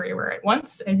can't be everywhere at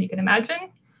once, as you can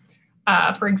imagine.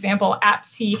 For example,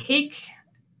 at-sea hake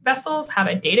vessels have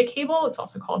a data cable. It's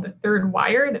also called the third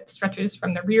wire that stretches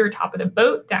from the rear top of the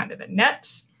boat down to the net.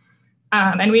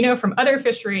 And we know from other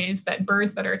fisheries that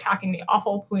birds that are attacking the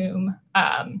offal plume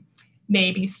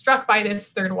may be struck by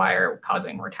this third wire,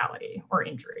 causing mortality or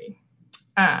injury.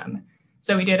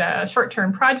 So we did a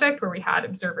short-term project where we had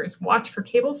observers watch for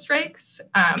cable strikes,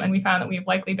 and we found that we've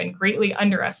likely been greatly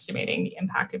underestimating the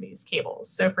impact of these cables.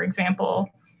 So for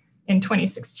example, in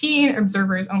 2016,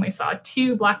 observers only saw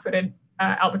 2 black-footed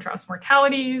albatross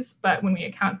mortalities, but when we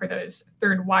account for those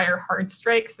third wire hard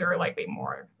strikes, there were likely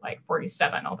more, like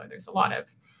 47, although there's a lot of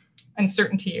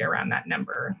uncertainty around that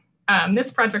number.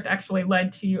 This project actually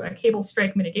led to a cable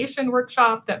strike mitigation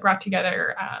workshop that brought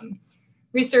together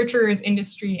researchers,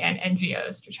 industry, and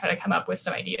NGOs to try to come up with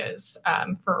some ideas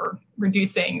for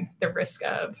reducing the risk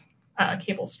of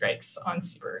cable strikes on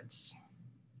seabirds.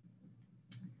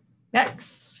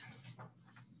 Next.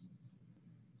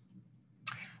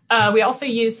 We also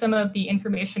use some of the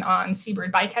information on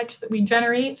seabird bycatch that we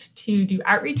generate to do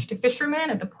outreach to fishermen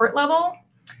at the port level.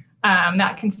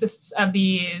 That consists of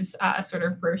these sort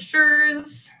of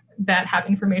brochures that have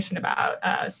information about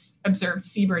observed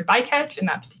seabird bycatch in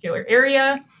that particular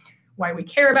area, why we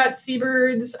care about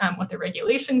seabirds, what the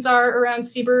regulations are around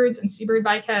seabirds and seabird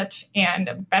bycatch,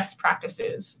 and best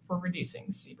practices for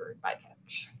reducing seabird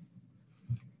bycatch.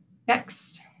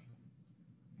 Next.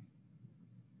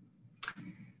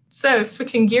 So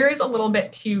switching gears a little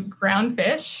bit to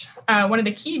groundfish, one of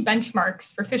the key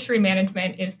benchmarks for fishery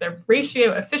management is the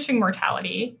ratio of fishing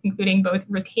mortality, including both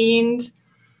retained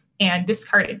and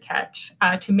discarded catch,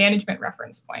 to management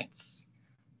reference points.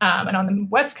 And on the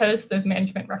West Coast, those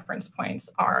management reference points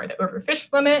are the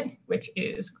overfish limit, which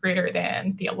is greater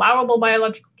than the allowable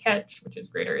biological catch, which is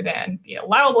greater than the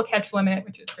allowable catch limit,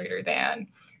 which is greater than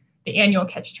the annual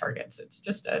catch targets. It's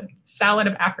just a salad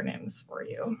of acronyms for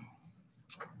you.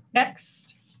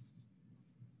 Next.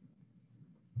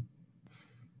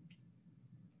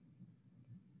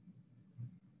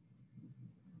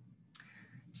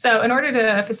 So in order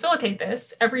to facilitate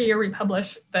this, every year we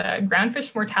publish the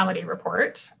groundfish mortality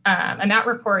report, and that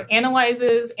report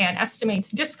analyzes and estimates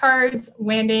discards,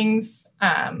 landings,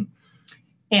 and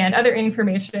other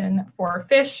information for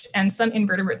fish and some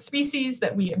invertebrate species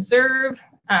that we observe.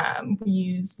 We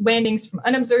use landings from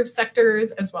unobserved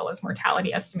sectors, as well as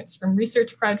mortality estimates from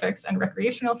research projects and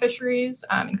recreational fisheries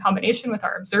in combination with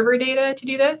our observer data to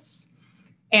do this.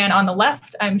 And on the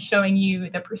left, I'm showing you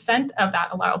the percent of that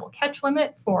allowable catch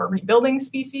limit for rebuilding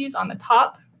species on the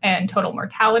top and total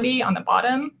mortality on the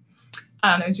bottom.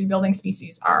 Those rebuilding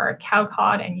species are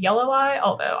cowcod and yelloweye,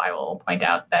 although I will point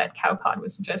out that cowcod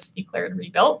was just declared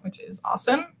rebuilt, which is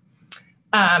awesome.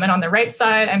 And on the right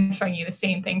side, I'm showing you the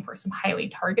same thing for some highly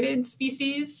targeted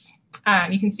species.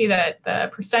 You can see that the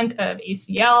percent of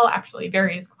ACL actually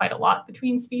varies quite a lot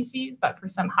between species, but for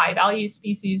some high value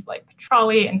species like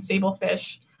petrale and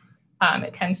sablefish,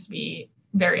 it tends to be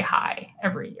very high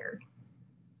every year.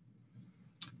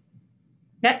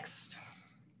 Next.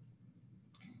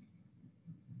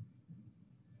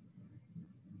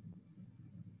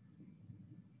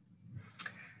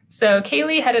 So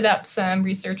Kaylee headed up some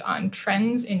research on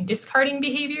trends in discarding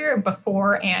behavior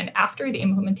before and after the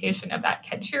implementation of that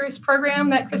catch shearers program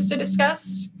that Christa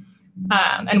discussed.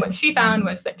 And what she found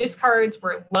was that discards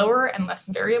were lower and less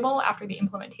variable after the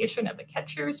implementation of the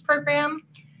catch shearers program.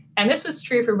 And this was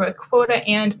true for both quota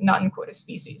and non-quota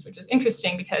species, which is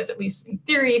interesting because at least in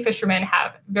theory, fishermen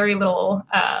have very little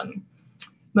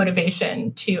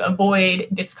motivation to avoid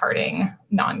discarding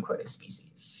non-quota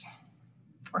species,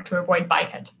 or to avoid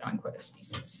bycatch of non-quota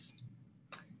species.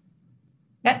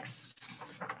 Next.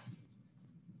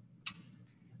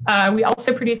 We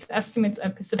also produce estimates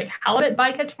of Pacific halibut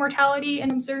bycatch mortality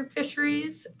in observed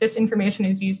fisheries. This information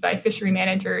is used by fishery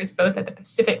managers both at the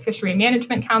Pacific Fishery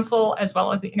Management Council as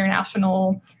well as the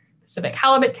International Pacific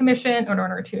Halibut Commission in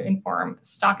order to inform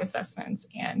stock assessments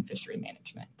and fishery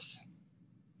management.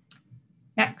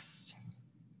 Next.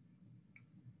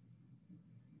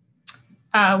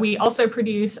 We also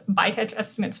produce bycatch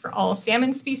estimates for all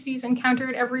salmon species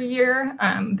encountered every year,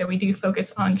 though we do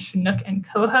focus on Chinook and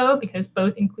coho because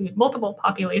both include multiple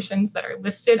populations that are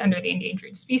listed under the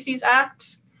Endangered Species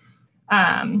Act.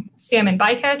 Salmon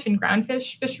bycatch in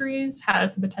groundfish fisheries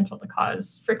has the potential to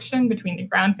cause friction between the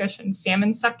groundfish and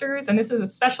salmon sectors, and this has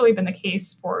especially been the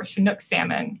case for Chinook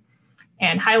salmon.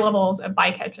 And high levels of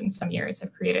bycatch in some years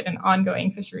have created an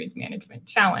ongoing fisheries management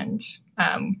challenge.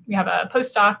 We have a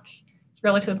postdoc, it's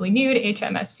relatively new to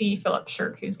HMSC, Philip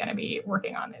Shirk, who's going to be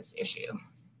working on this issue.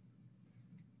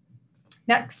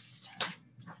 Next.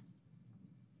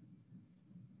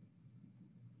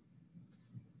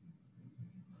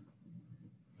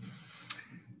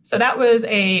 So that was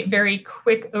a very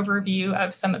quick overview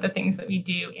of some of the things that we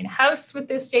do in-house with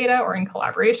this data or in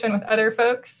collaboration with other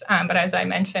folks. But as I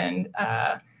mentioned,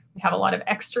 we have a lot of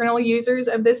external users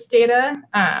of this data.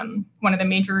 One of the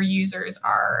major users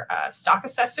are stock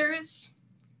assessors.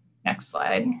 Next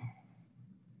slide.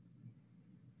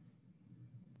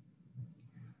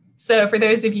 So for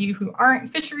those of you who aren't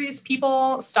fisheries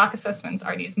people, stock assessments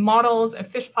are these models of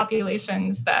fish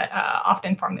populations that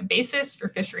often form the basis for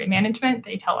fishery management.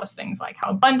 They tell us things like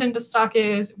how abundant a stock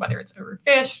is, whether it's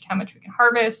overfished, how much we can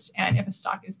harvest, and if a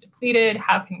stock is depleted,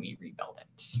 how can we rebuild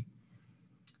it?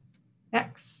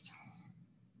 Next.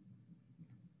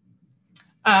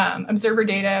 Observer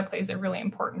data plays a really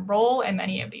important role in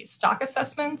many of these stock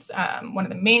assessments. One of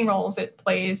the main roles it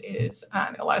plays is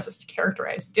it allows us to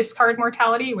characterize discard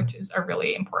mortality, which is a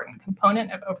really important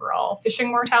component of overall fishing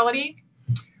mortality.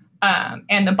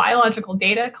 And the biological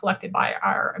data collected by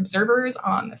our observers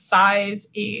on the size,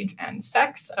 age, and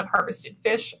sex of harvested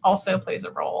fish also plays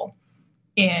a role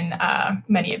in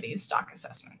many of these stock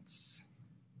assessments.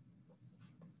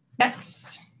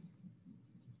 Next.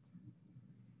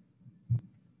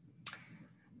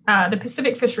 The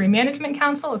Pacific Fishery Management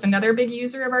Council is another big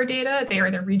user of our data. They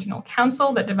are the regional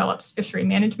council that develops fishery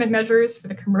management measures for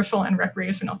the commercial and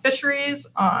recreational fisheries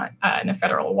in the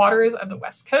federal waters of the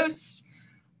West Coast.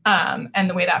 And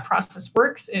the way that process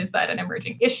works is that an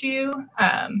emerging issue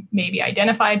may be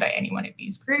identified by any one of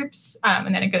these groups,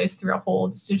 and then it goes through a whole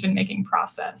decision-making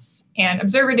process. And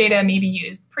observer data may be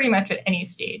used pretty much at any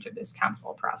stage of this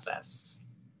council process.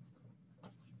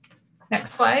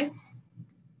 Next slide.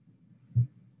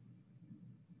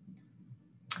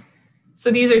 So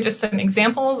these are just some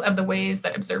examples of the ways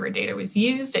that observer data was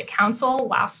used at Council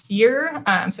last year.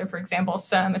 So for example,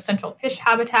 some essential fish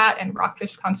habitat and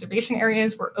rockfish conservation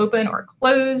areas were open or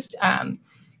closed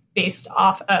based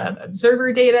off of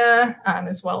observer data,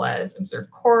 as well as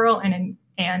observed coral and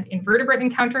invertebrate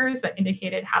encounters that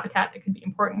indicated habitat that could be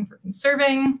important for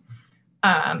conserving.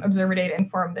 Observer data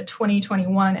informed the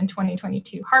 2021 and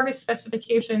 2022 harvest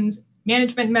specifications,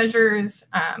 management measures,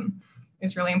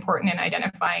 is really important in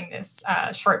identifying this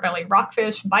short-bellied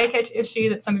rockfish bycatch issue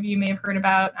that some of you may have heard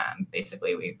about.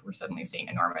 Basically, we're suddenly seeing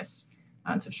enormous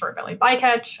amounts of short-bellied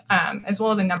bycatch, as well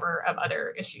as a number of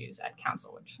other issues at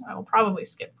Council, which I will probably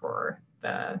skip for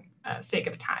the sake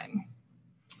of time.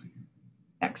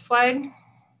 Next slide.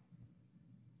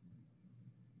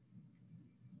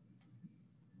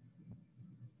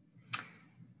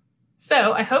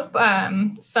 So I hope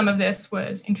some of this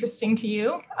was interesting to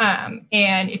you.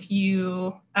 And if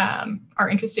you are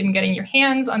interested in getting your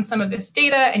hands on some of this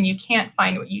data and you can't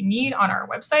find what you need on our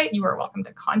website, you are welcome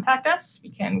to contact us. We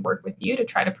can work with you to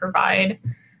try to provide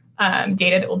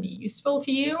data that will be useful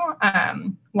to you.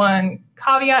 One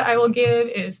caveat I will give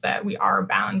is that we are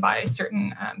bound by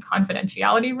certain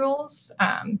confidentiality rules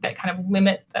that kind of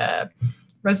limit the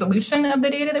resolution of the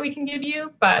data that we can give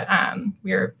you, but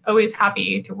we're always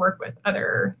happy to work with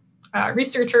other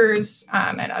researchers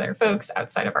and other folks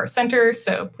outside of our center.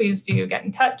 So please do get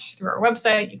in touch through our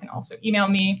website. You can also email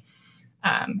me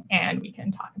and we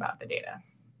can talk about the data.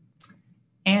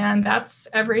 And that's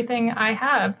everything I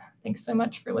have. Thanks so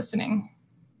much for listening.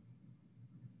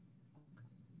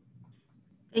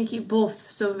 Thank you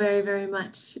both so very, very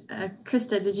much.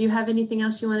 Christa, did you have anything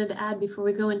else you wanted to add before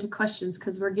we go into questions?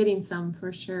 Because we're getting some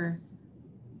for sure.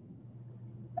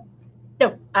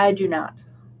 No, I do not.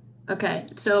 Okay,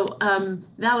 so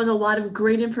that was a lot of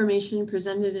great information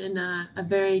presented in a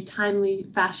very timely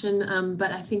fashion,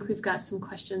 but I think we've got some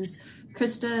questions.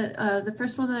 Christa, the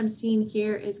first one that I'm seeing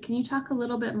here is, can you talk a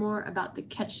little bit more about the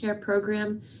Catch Share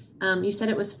program? You said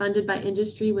it was funded by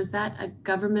industry. Was that a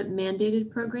government mandated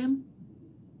program?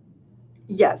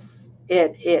 Yes,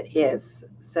 it is.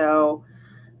 So,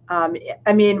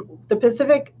 I mean, the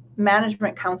Pacific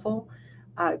Management Council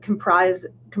comprises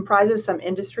some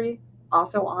industry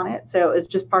also on it. So it's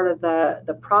just part of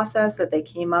the process that they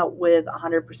came up with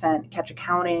 100% catch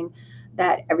accounting,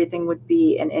 that everything would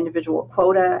be an individual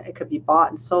quota. It could be bought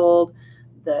and sold,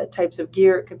 the types of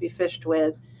gear it could be fished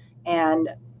with. And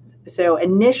so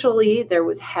initially there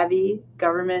was heavy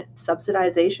government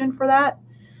subsidization for that.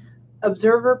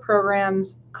 Observer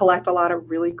programs collect a lot of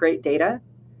really great data,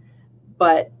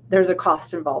 but there's a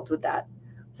cost involved with that.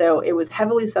 So it was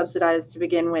heavily subsidized to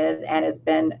begin with, and it's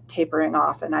been tapering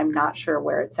off, and I'm not sure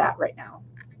where it's at right now.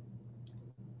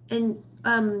 And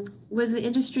was the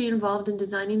industry involved in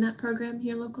designing that program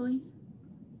here locally?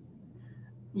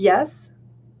 Yes,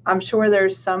 I'm sure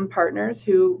there's some partners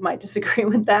who might disagree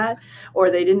with that, or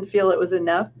they didn't feel it was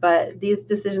enough, but these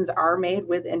decisions are made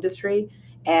with industry.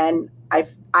 And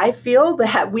I feel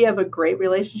that we have a great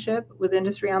relationship with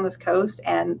industry on this coast,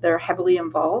 and they're heavily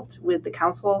involved with the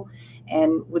council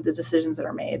and with the decisions that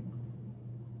are made.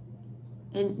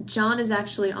 And John is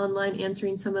actually online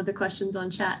answering some of the questions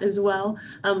on chat as well.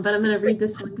 But I'm going to read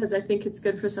this one because I think it's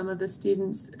good for some of the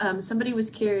students. Somebody was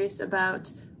curious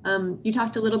about, you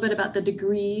talked a little bit about the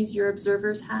degrees your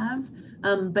observers have,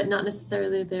 but not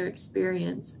necessarily their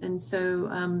experience. And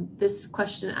so this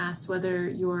question asks whether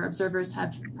your observers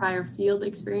have prior field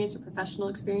experience or professional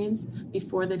experience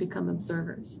before they become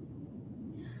observers.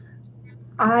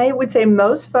 I would say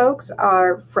most folks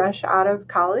are fresh out of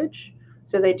college,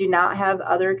 so they do not have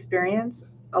other experience.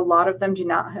 A lot of them do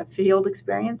not have field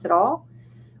experience at all.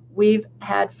 We've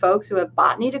had folks who have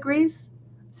botany degrees,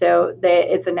 so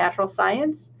it's a natural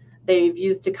science. They've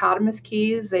used dichotomous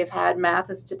keys, they've had math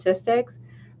and statistics,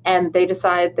 and they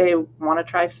decide they want to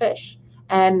try fish.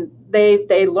 And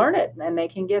they learn it and they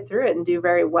can get through it and do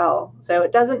very well. So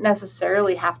it doesn't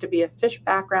necessarily have to be a fish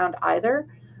background either.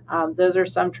 Those are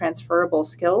some transferable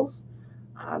skills.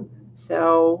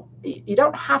 So you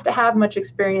don't have to have much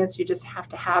experience, you just have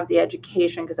to have the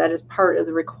education, because that is part of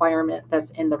the requirement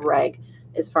that's in the reg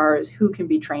as far as who can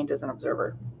be trained as an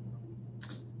observer.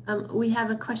 We have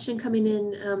a question coming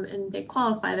in, and they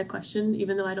qualify the question,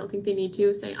 even though I don't think they need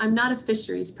to, saying, I'm not a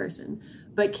fisheries person,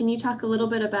 but can you talk a little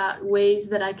bit about ways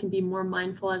that I can be more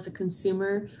mindful as a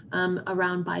consumer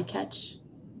around bycatch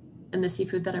and the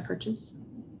seafood that I purchase?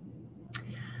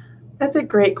 That's a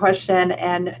great question,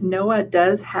 and NOAA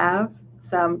does have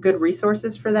some good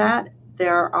resources for that.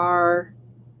 I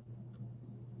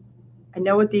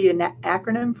know what the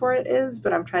acronym for it is,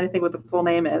 but I'm trying to think what the full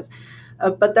name is.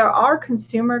 But there are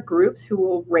consumer groups who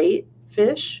will rate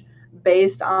fish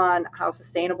based on how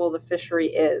sustainable the fishery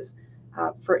is.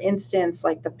 For instance,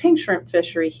 like the pink shrimp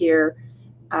fishery here,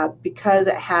 because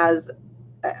of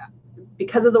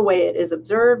the way it is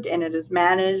observed and it is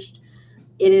managed,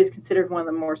 it is considered one of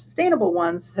the more sustainable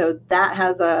ones. So that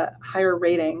has a higher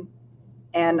rating.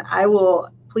 And I will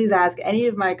please ask any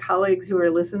of my colleagues who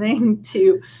are listening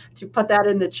to put that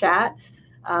in the chat.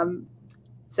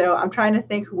 So I'm trying to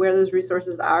think where those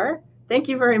resources are. Thank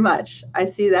you very much. I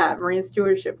see that, Marine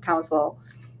Stewardship Council.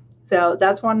 So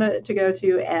that's one to go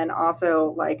to, and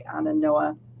also like on the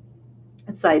NOAA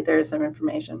site, there's some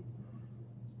information.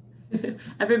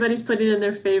 Everybody's putting in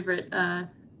their favorite.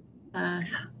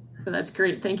 So that's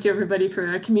great. Thank you, everybody,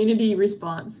 for a community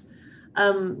response.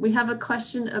 We have a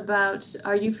question about,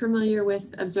 are you familiar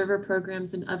with observer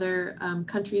programs in other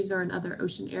countries or in other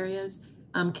ocean areas?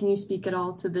 Can you speak at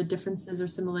all to the differences or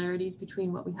similarities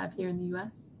between what we have here in the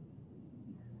U.S.?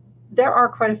 There are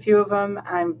quite a few of them.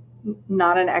 I'm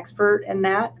not an expert in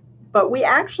that, but we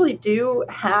actually do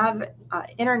have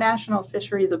international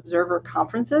fisheries observer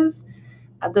conferences.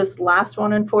 This last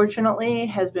one, unfortunately,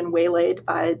 has been waylaid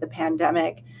by the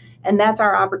pandemic, and that's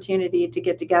our opportunity to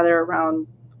get together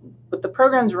with the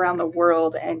programs around the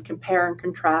world and compare and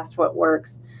contrast what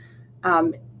works.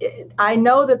 I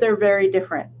know that they're very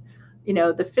different. You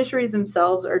know, the fisheries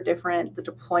themselves are different, the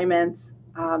deployments.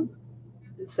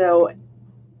 So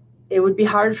it would be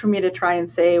hard for me to try and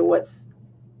say what's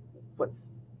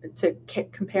to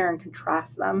compare and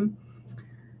contrast them.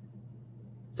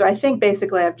 So I think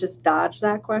basically I've just dodged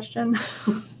that question.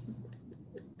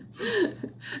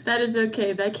 That is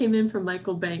okay. That came in from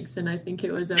Michael Banks, and I think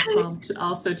it was a prompt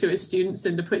also to his students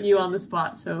and to put you on the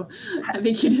spot. So I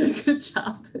think you did a good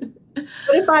job.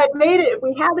 But if I had made it, if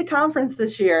we had the conference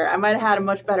this year, I might have had a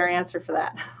much better answer for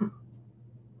that.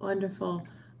 Wonderful.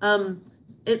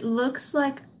 It looks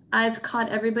like I've caught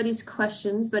everybody's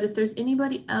questions, but if there's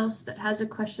anybody else that has a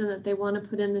question that they want to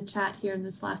put in the chat here in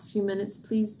this last few minutes,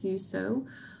 please do so.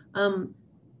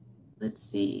 Let's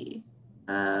see.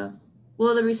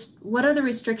 What are the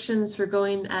restrictions for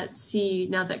going at sea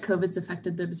now that COVID's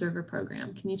affected the observer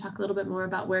program? Can you talk a little bit more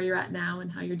about where you're at now and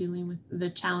how you're dealing with the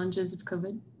challenges of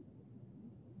COVID?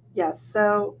 Yes.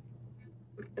 So,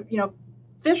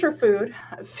 fish are food.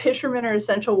 Fishermen are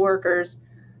essential workers.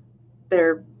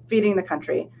 They're feeding the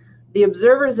country. The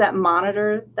observers that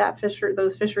monitor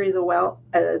those fisheries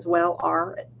as well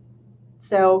are.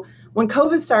 So when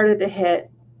COVID started to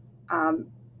hit,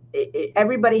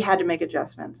 everybody had to make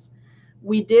adjustments.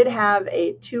 We did have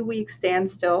a 2-week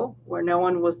standstill where no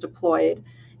one was deployed.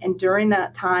 And during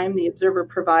that time, the observer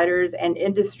providers and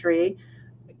industry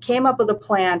came up with a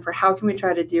plan for how can we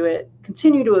try to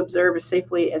continue to observe as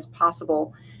safely as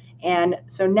possible. And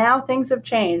so now things have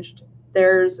changed.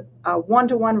 There's a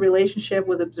one-to-one relationship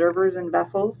with observers and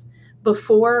vessels.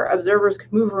 Before, observers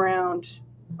could move around,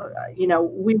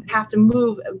 observers would have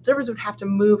to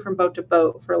move from boat to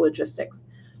boat for logistics.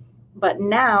 But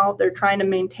now they're trying to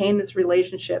maintain this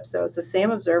relationship. So it's the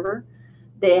same observer.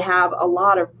 They have a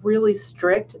lot of really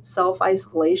strict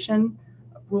self-isolation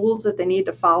rules that they need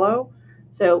to follow.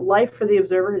 So life for the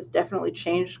observer has definitely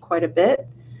changed quite a bit.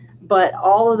 But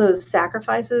all of those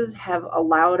sacrifices have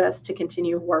allowed us to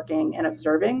continue working and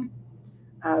observing.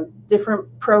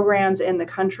 Different programs in the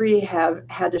country have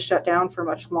had to shut down for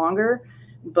much longer,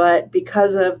 but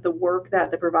because of the work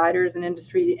that the providers and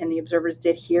industry and the observers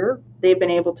did here, they've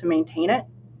been able to maintain it.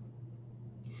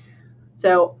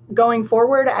 So going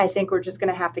forward, I think we're just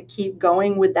going to have to keep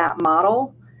going with that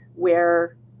model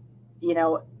where,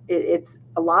 it's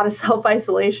a lot of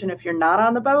self-isolation if you're not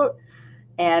on the boat.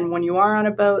 And when you are on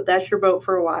a boat, that's your boat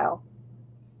for a while.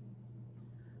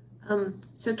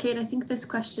 So Kate, I think this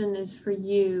question is for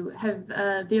you. Have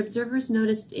the observers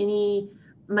noticed any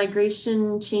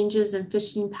migration changes in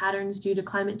fishing patterns due to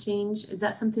climate change? Is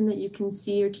that something that you can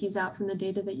see or tease out from the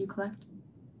data that you collect?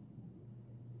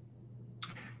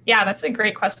 Yeah, that's a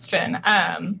great question.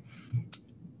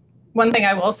 One thing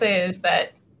I will say is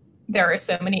that there are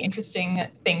so many interesting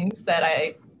things that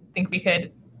I think we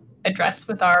could address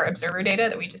with our observer data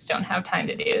that we just don't have time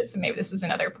to do. So maybe this is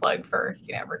another plug for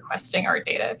requesting our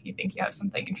data if you think you have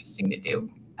something interesting to do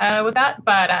with that.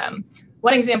 But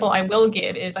one example I will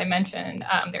give is I mentioned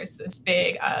there's this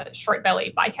big short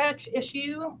belly bycatch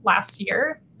issue last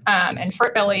year. And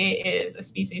short belly is a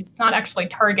species, it's not actually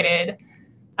targeted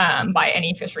by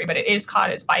any fishery, but it is caught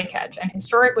as bycatch. And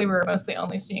historically, we were mostly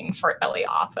only seeing short belly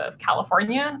off of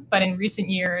California. But in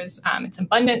recent years, its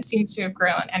abundance seems to have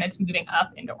grown, and it's moving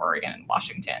up into Oregon and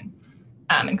Washington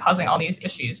and causing all these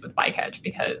issues with bycatch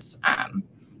because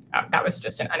that was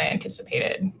just an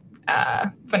unanticipated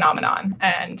phenomenon.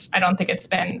 And I don't think it's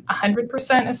been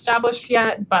 100% established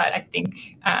yet, but I think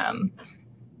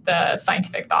the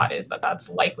scientific thought is that that's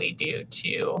likely due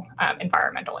to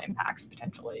environmental impacts,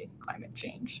 potentially climate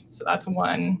change. So that's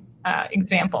one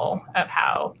example of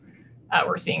how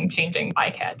we're seeing changing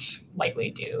bycatch likely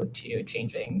due to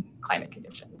changing climate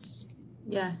conditions.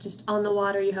 Yeah, just on the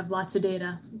water, you have lots of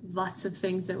data, lots of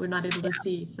things that we're not able to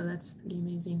see. So that's pretty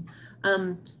amazing.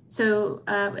 So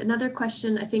another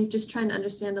question, I think just trying to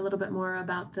understand a little bit more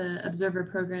about the observer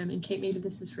program. And Kate, maybe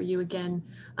this is for you again.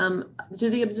 Do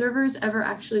the observers ever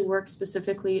actually work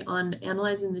specifically on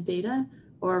analyzing the data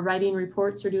or writing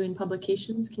reports or doing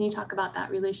publications? Can you talk about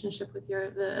that relationship with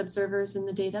the observers and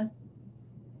the data?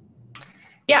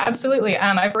 Yeah, absolutely.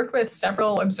 I've worked with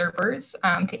several observers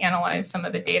to analyze some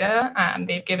of the data.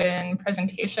 They've given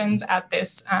presentations at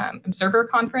this observer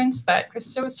conference that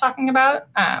Christa was talking about,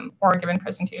 or given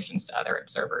presentations to other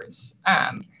observers.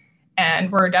 And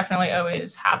we're definitely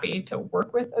always happy to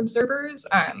work with observers.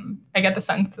 I get the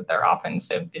sense that they're often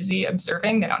so busy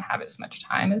observing, they don't have as much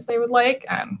time as they would like.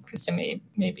 Christa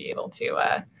may be able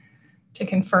to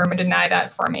confirm or deny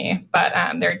that for me. But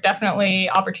there are definitely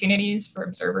opportunities for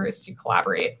observers to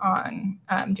collaborate on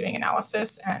doing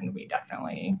analysis, and we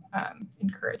definitely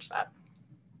encourage that.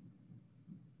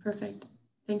 Perfect.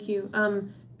 Thank you.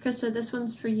 Christa, this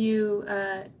one's for you.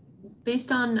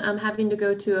 Based on having to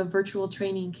go to a virtual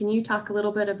training, can you talk a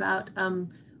little bit about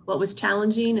what was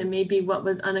challenging and maybe what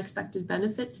was unexpected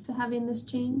benefits to having this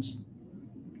change?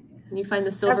 Can you find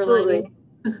the silver lining?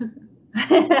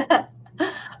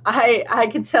 I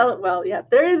can tell it well. Yeah,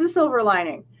 there is a silver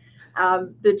lining.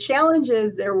 The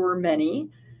challenges, there were many,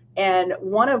 and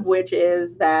one of which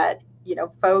is that,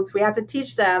 folks, we have to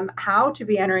teach them how to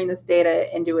be entering this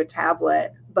data into a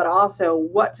tablet but also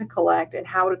what to collect and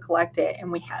how to collect it.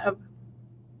 And we have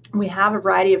a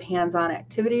variety of hands-on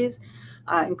activities,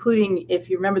 including, if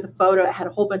you remember the photo, it had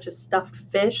a whole bunch of stuffed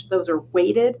fish. Those are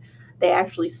weighted. They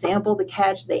actually sample the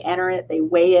catch, they enter it, they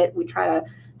weigh it. We try to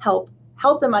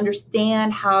help them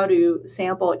understand how to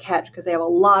sample a catch because they have a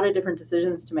lot of different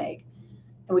decisions to make.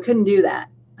 And we couldn't do that.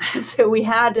 So we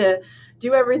had to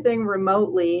do everything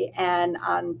remotely. And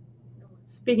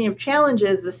speaking of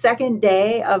challenges, the second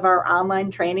day of our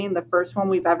online training, the first one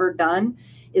we've ever done,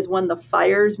 is when the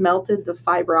fires melted the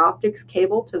fiber optics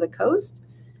cable to the coast.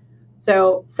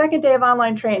 So second day of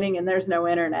online training and there's no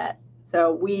internet.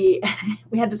 So we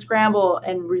had to scramble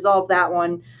and resolve that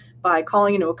one by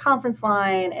calling into a conference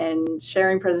line and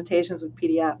sharing presentations with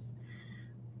PDFs.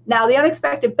 Now, the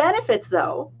unexpected benefits,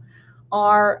 though,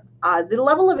 are the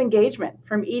level of engagement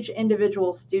from each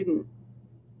individual student.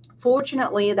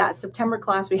 Fortunately, that September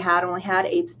class we had only had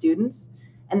 8 students,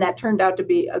 and that turned out to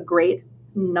be a great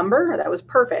number. That was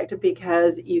perfect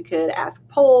because you could ask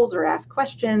polls or ask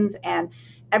questions, and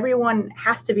everyone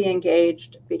has to be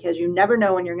engaged because you never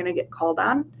know when you're going to get called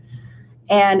on.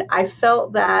 And I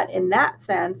felt that in that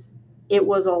sense, it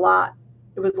was a lot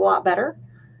better.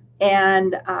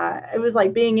 And it was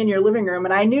like being in your living room.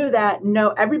 And I knew that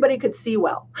everybody could see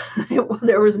well.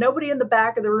 There was nobody in the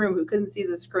back of the room who couldn't see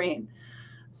the screen.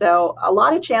 So a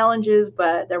lot of challenges,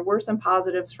 but there were some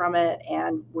positives from it.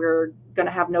 And we're going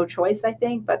to have no choice, I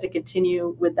think, but to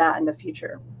continue with that in the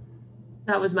future.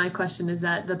 That was my question. Is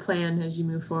that the plan as you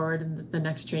move forward and the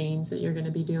next trainings that you're going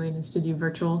to be doing is to do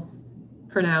virtual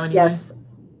for now anyway? Yes.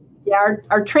 Yeah,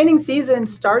 our training season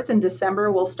starts in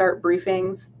December. We'll start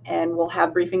briefings, and we'll have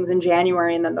briefings in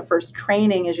January, and then the first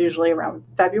training is usually around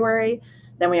February.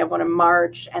 Then we have one in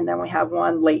March, and then we have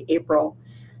one late April.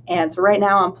 And so right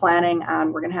now I'm planning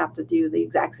on we're going to have to do the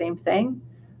exact same thing.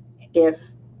 If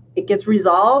it gets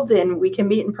resolved and we can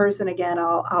meet in person again,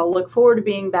 I'll look forward to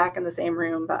being back in the same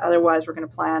room. But otherwise, we're going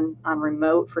to plan on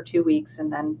remote for 2 weeks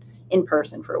and then in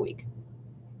person for a week.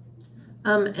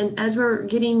 And as we're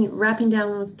wrapping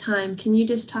down with time, can you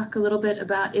just talk a little bit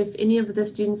about if any of the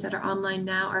students that are online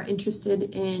now are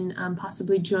interested in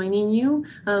possibly joining you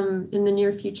in the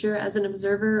near future as an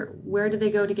observer, where do they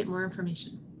go to get more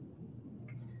information?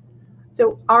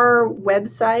 So our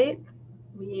website,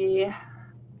 let's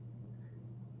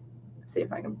see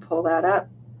if I can pull that up.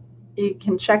 You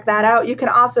can check that out. You can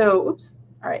also,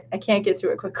 all right, I can't get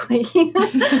to it quickly. You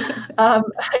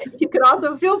can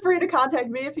also feel free to contact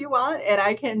me if you want, and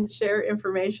I can share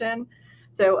information.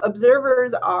 So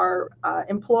observers are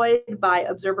employed by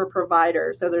observer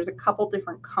providers. So there's a couple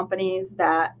different companies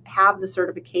that have the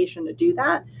certification to do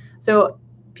that. So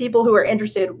people who are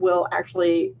interested will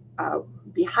actually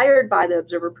be hired by the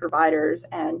observer providers,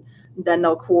 and then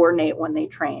they'll coordinate when they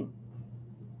train.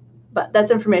 But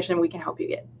that's information we can help you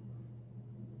get.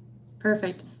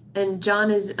 Perfect. And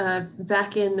John is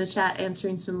back in the chat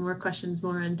answering some more questions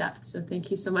more in depth. So thank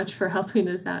you so much for helping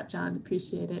us out, John.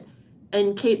 Appreciate it.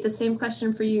 And Kate, the same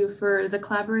question for you. For the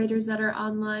collaborators that are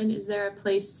online, is there a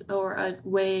place or a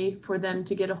way for them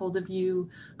to get a hold of you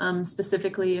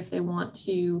specifically if they want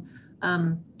to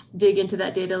dig into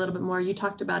that data a little bit more? You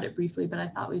talked about it briefly, but I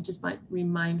thought we just might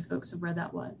remind folks of where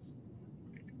that was.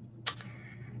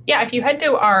 Yeah, if you head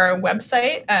to our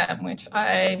website, which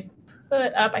I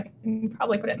put up, I can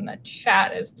probably put it in the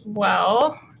chat as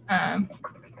well.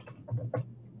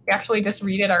 We actually just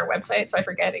redid our website, so I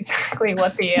forget exactly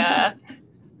what the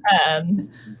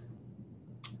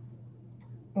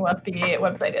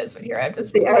website is. But here, I've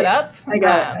just pulled it up. I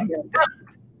got it.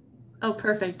 Oh,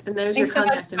 perfect. And there's your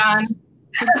contact information.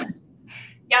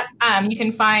 Yeah, you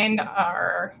can find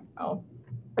I'll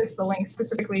post the link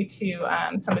specifically to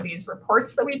some of these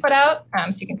reports that we put out,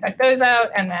 so you can check those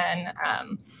out. And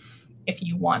then if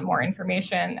you want more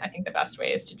information, I think the best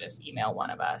way is to just email one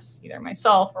of us, either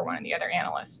myself or one of the other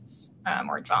analysts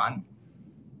or John,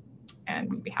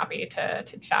 and we'd be happy to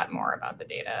chat more about the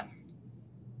data.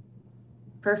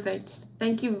 Perfect.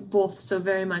 Thank you both so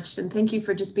very much. And thank you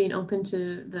for just being open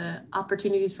to the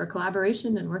opportunities for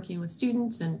collaboration and working with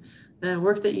students. And the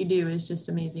work that you do is just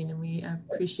amazing. And we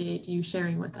appreciate you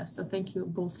sharing with us. So thank you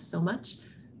both so much.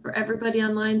 For everybody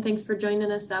online, thanks for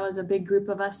joining us. That was a big group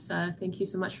of us. Thank you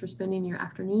so much for spending your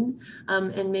afternoon.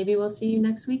 And maybe we'll see you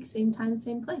next week, same time,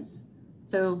 same place.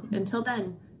 So until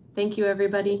then, thank you,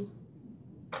 everybody.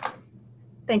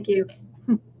 Thank you.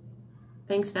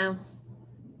 Thanks now.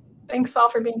 Thanks all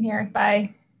for being here.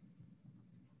 Bye.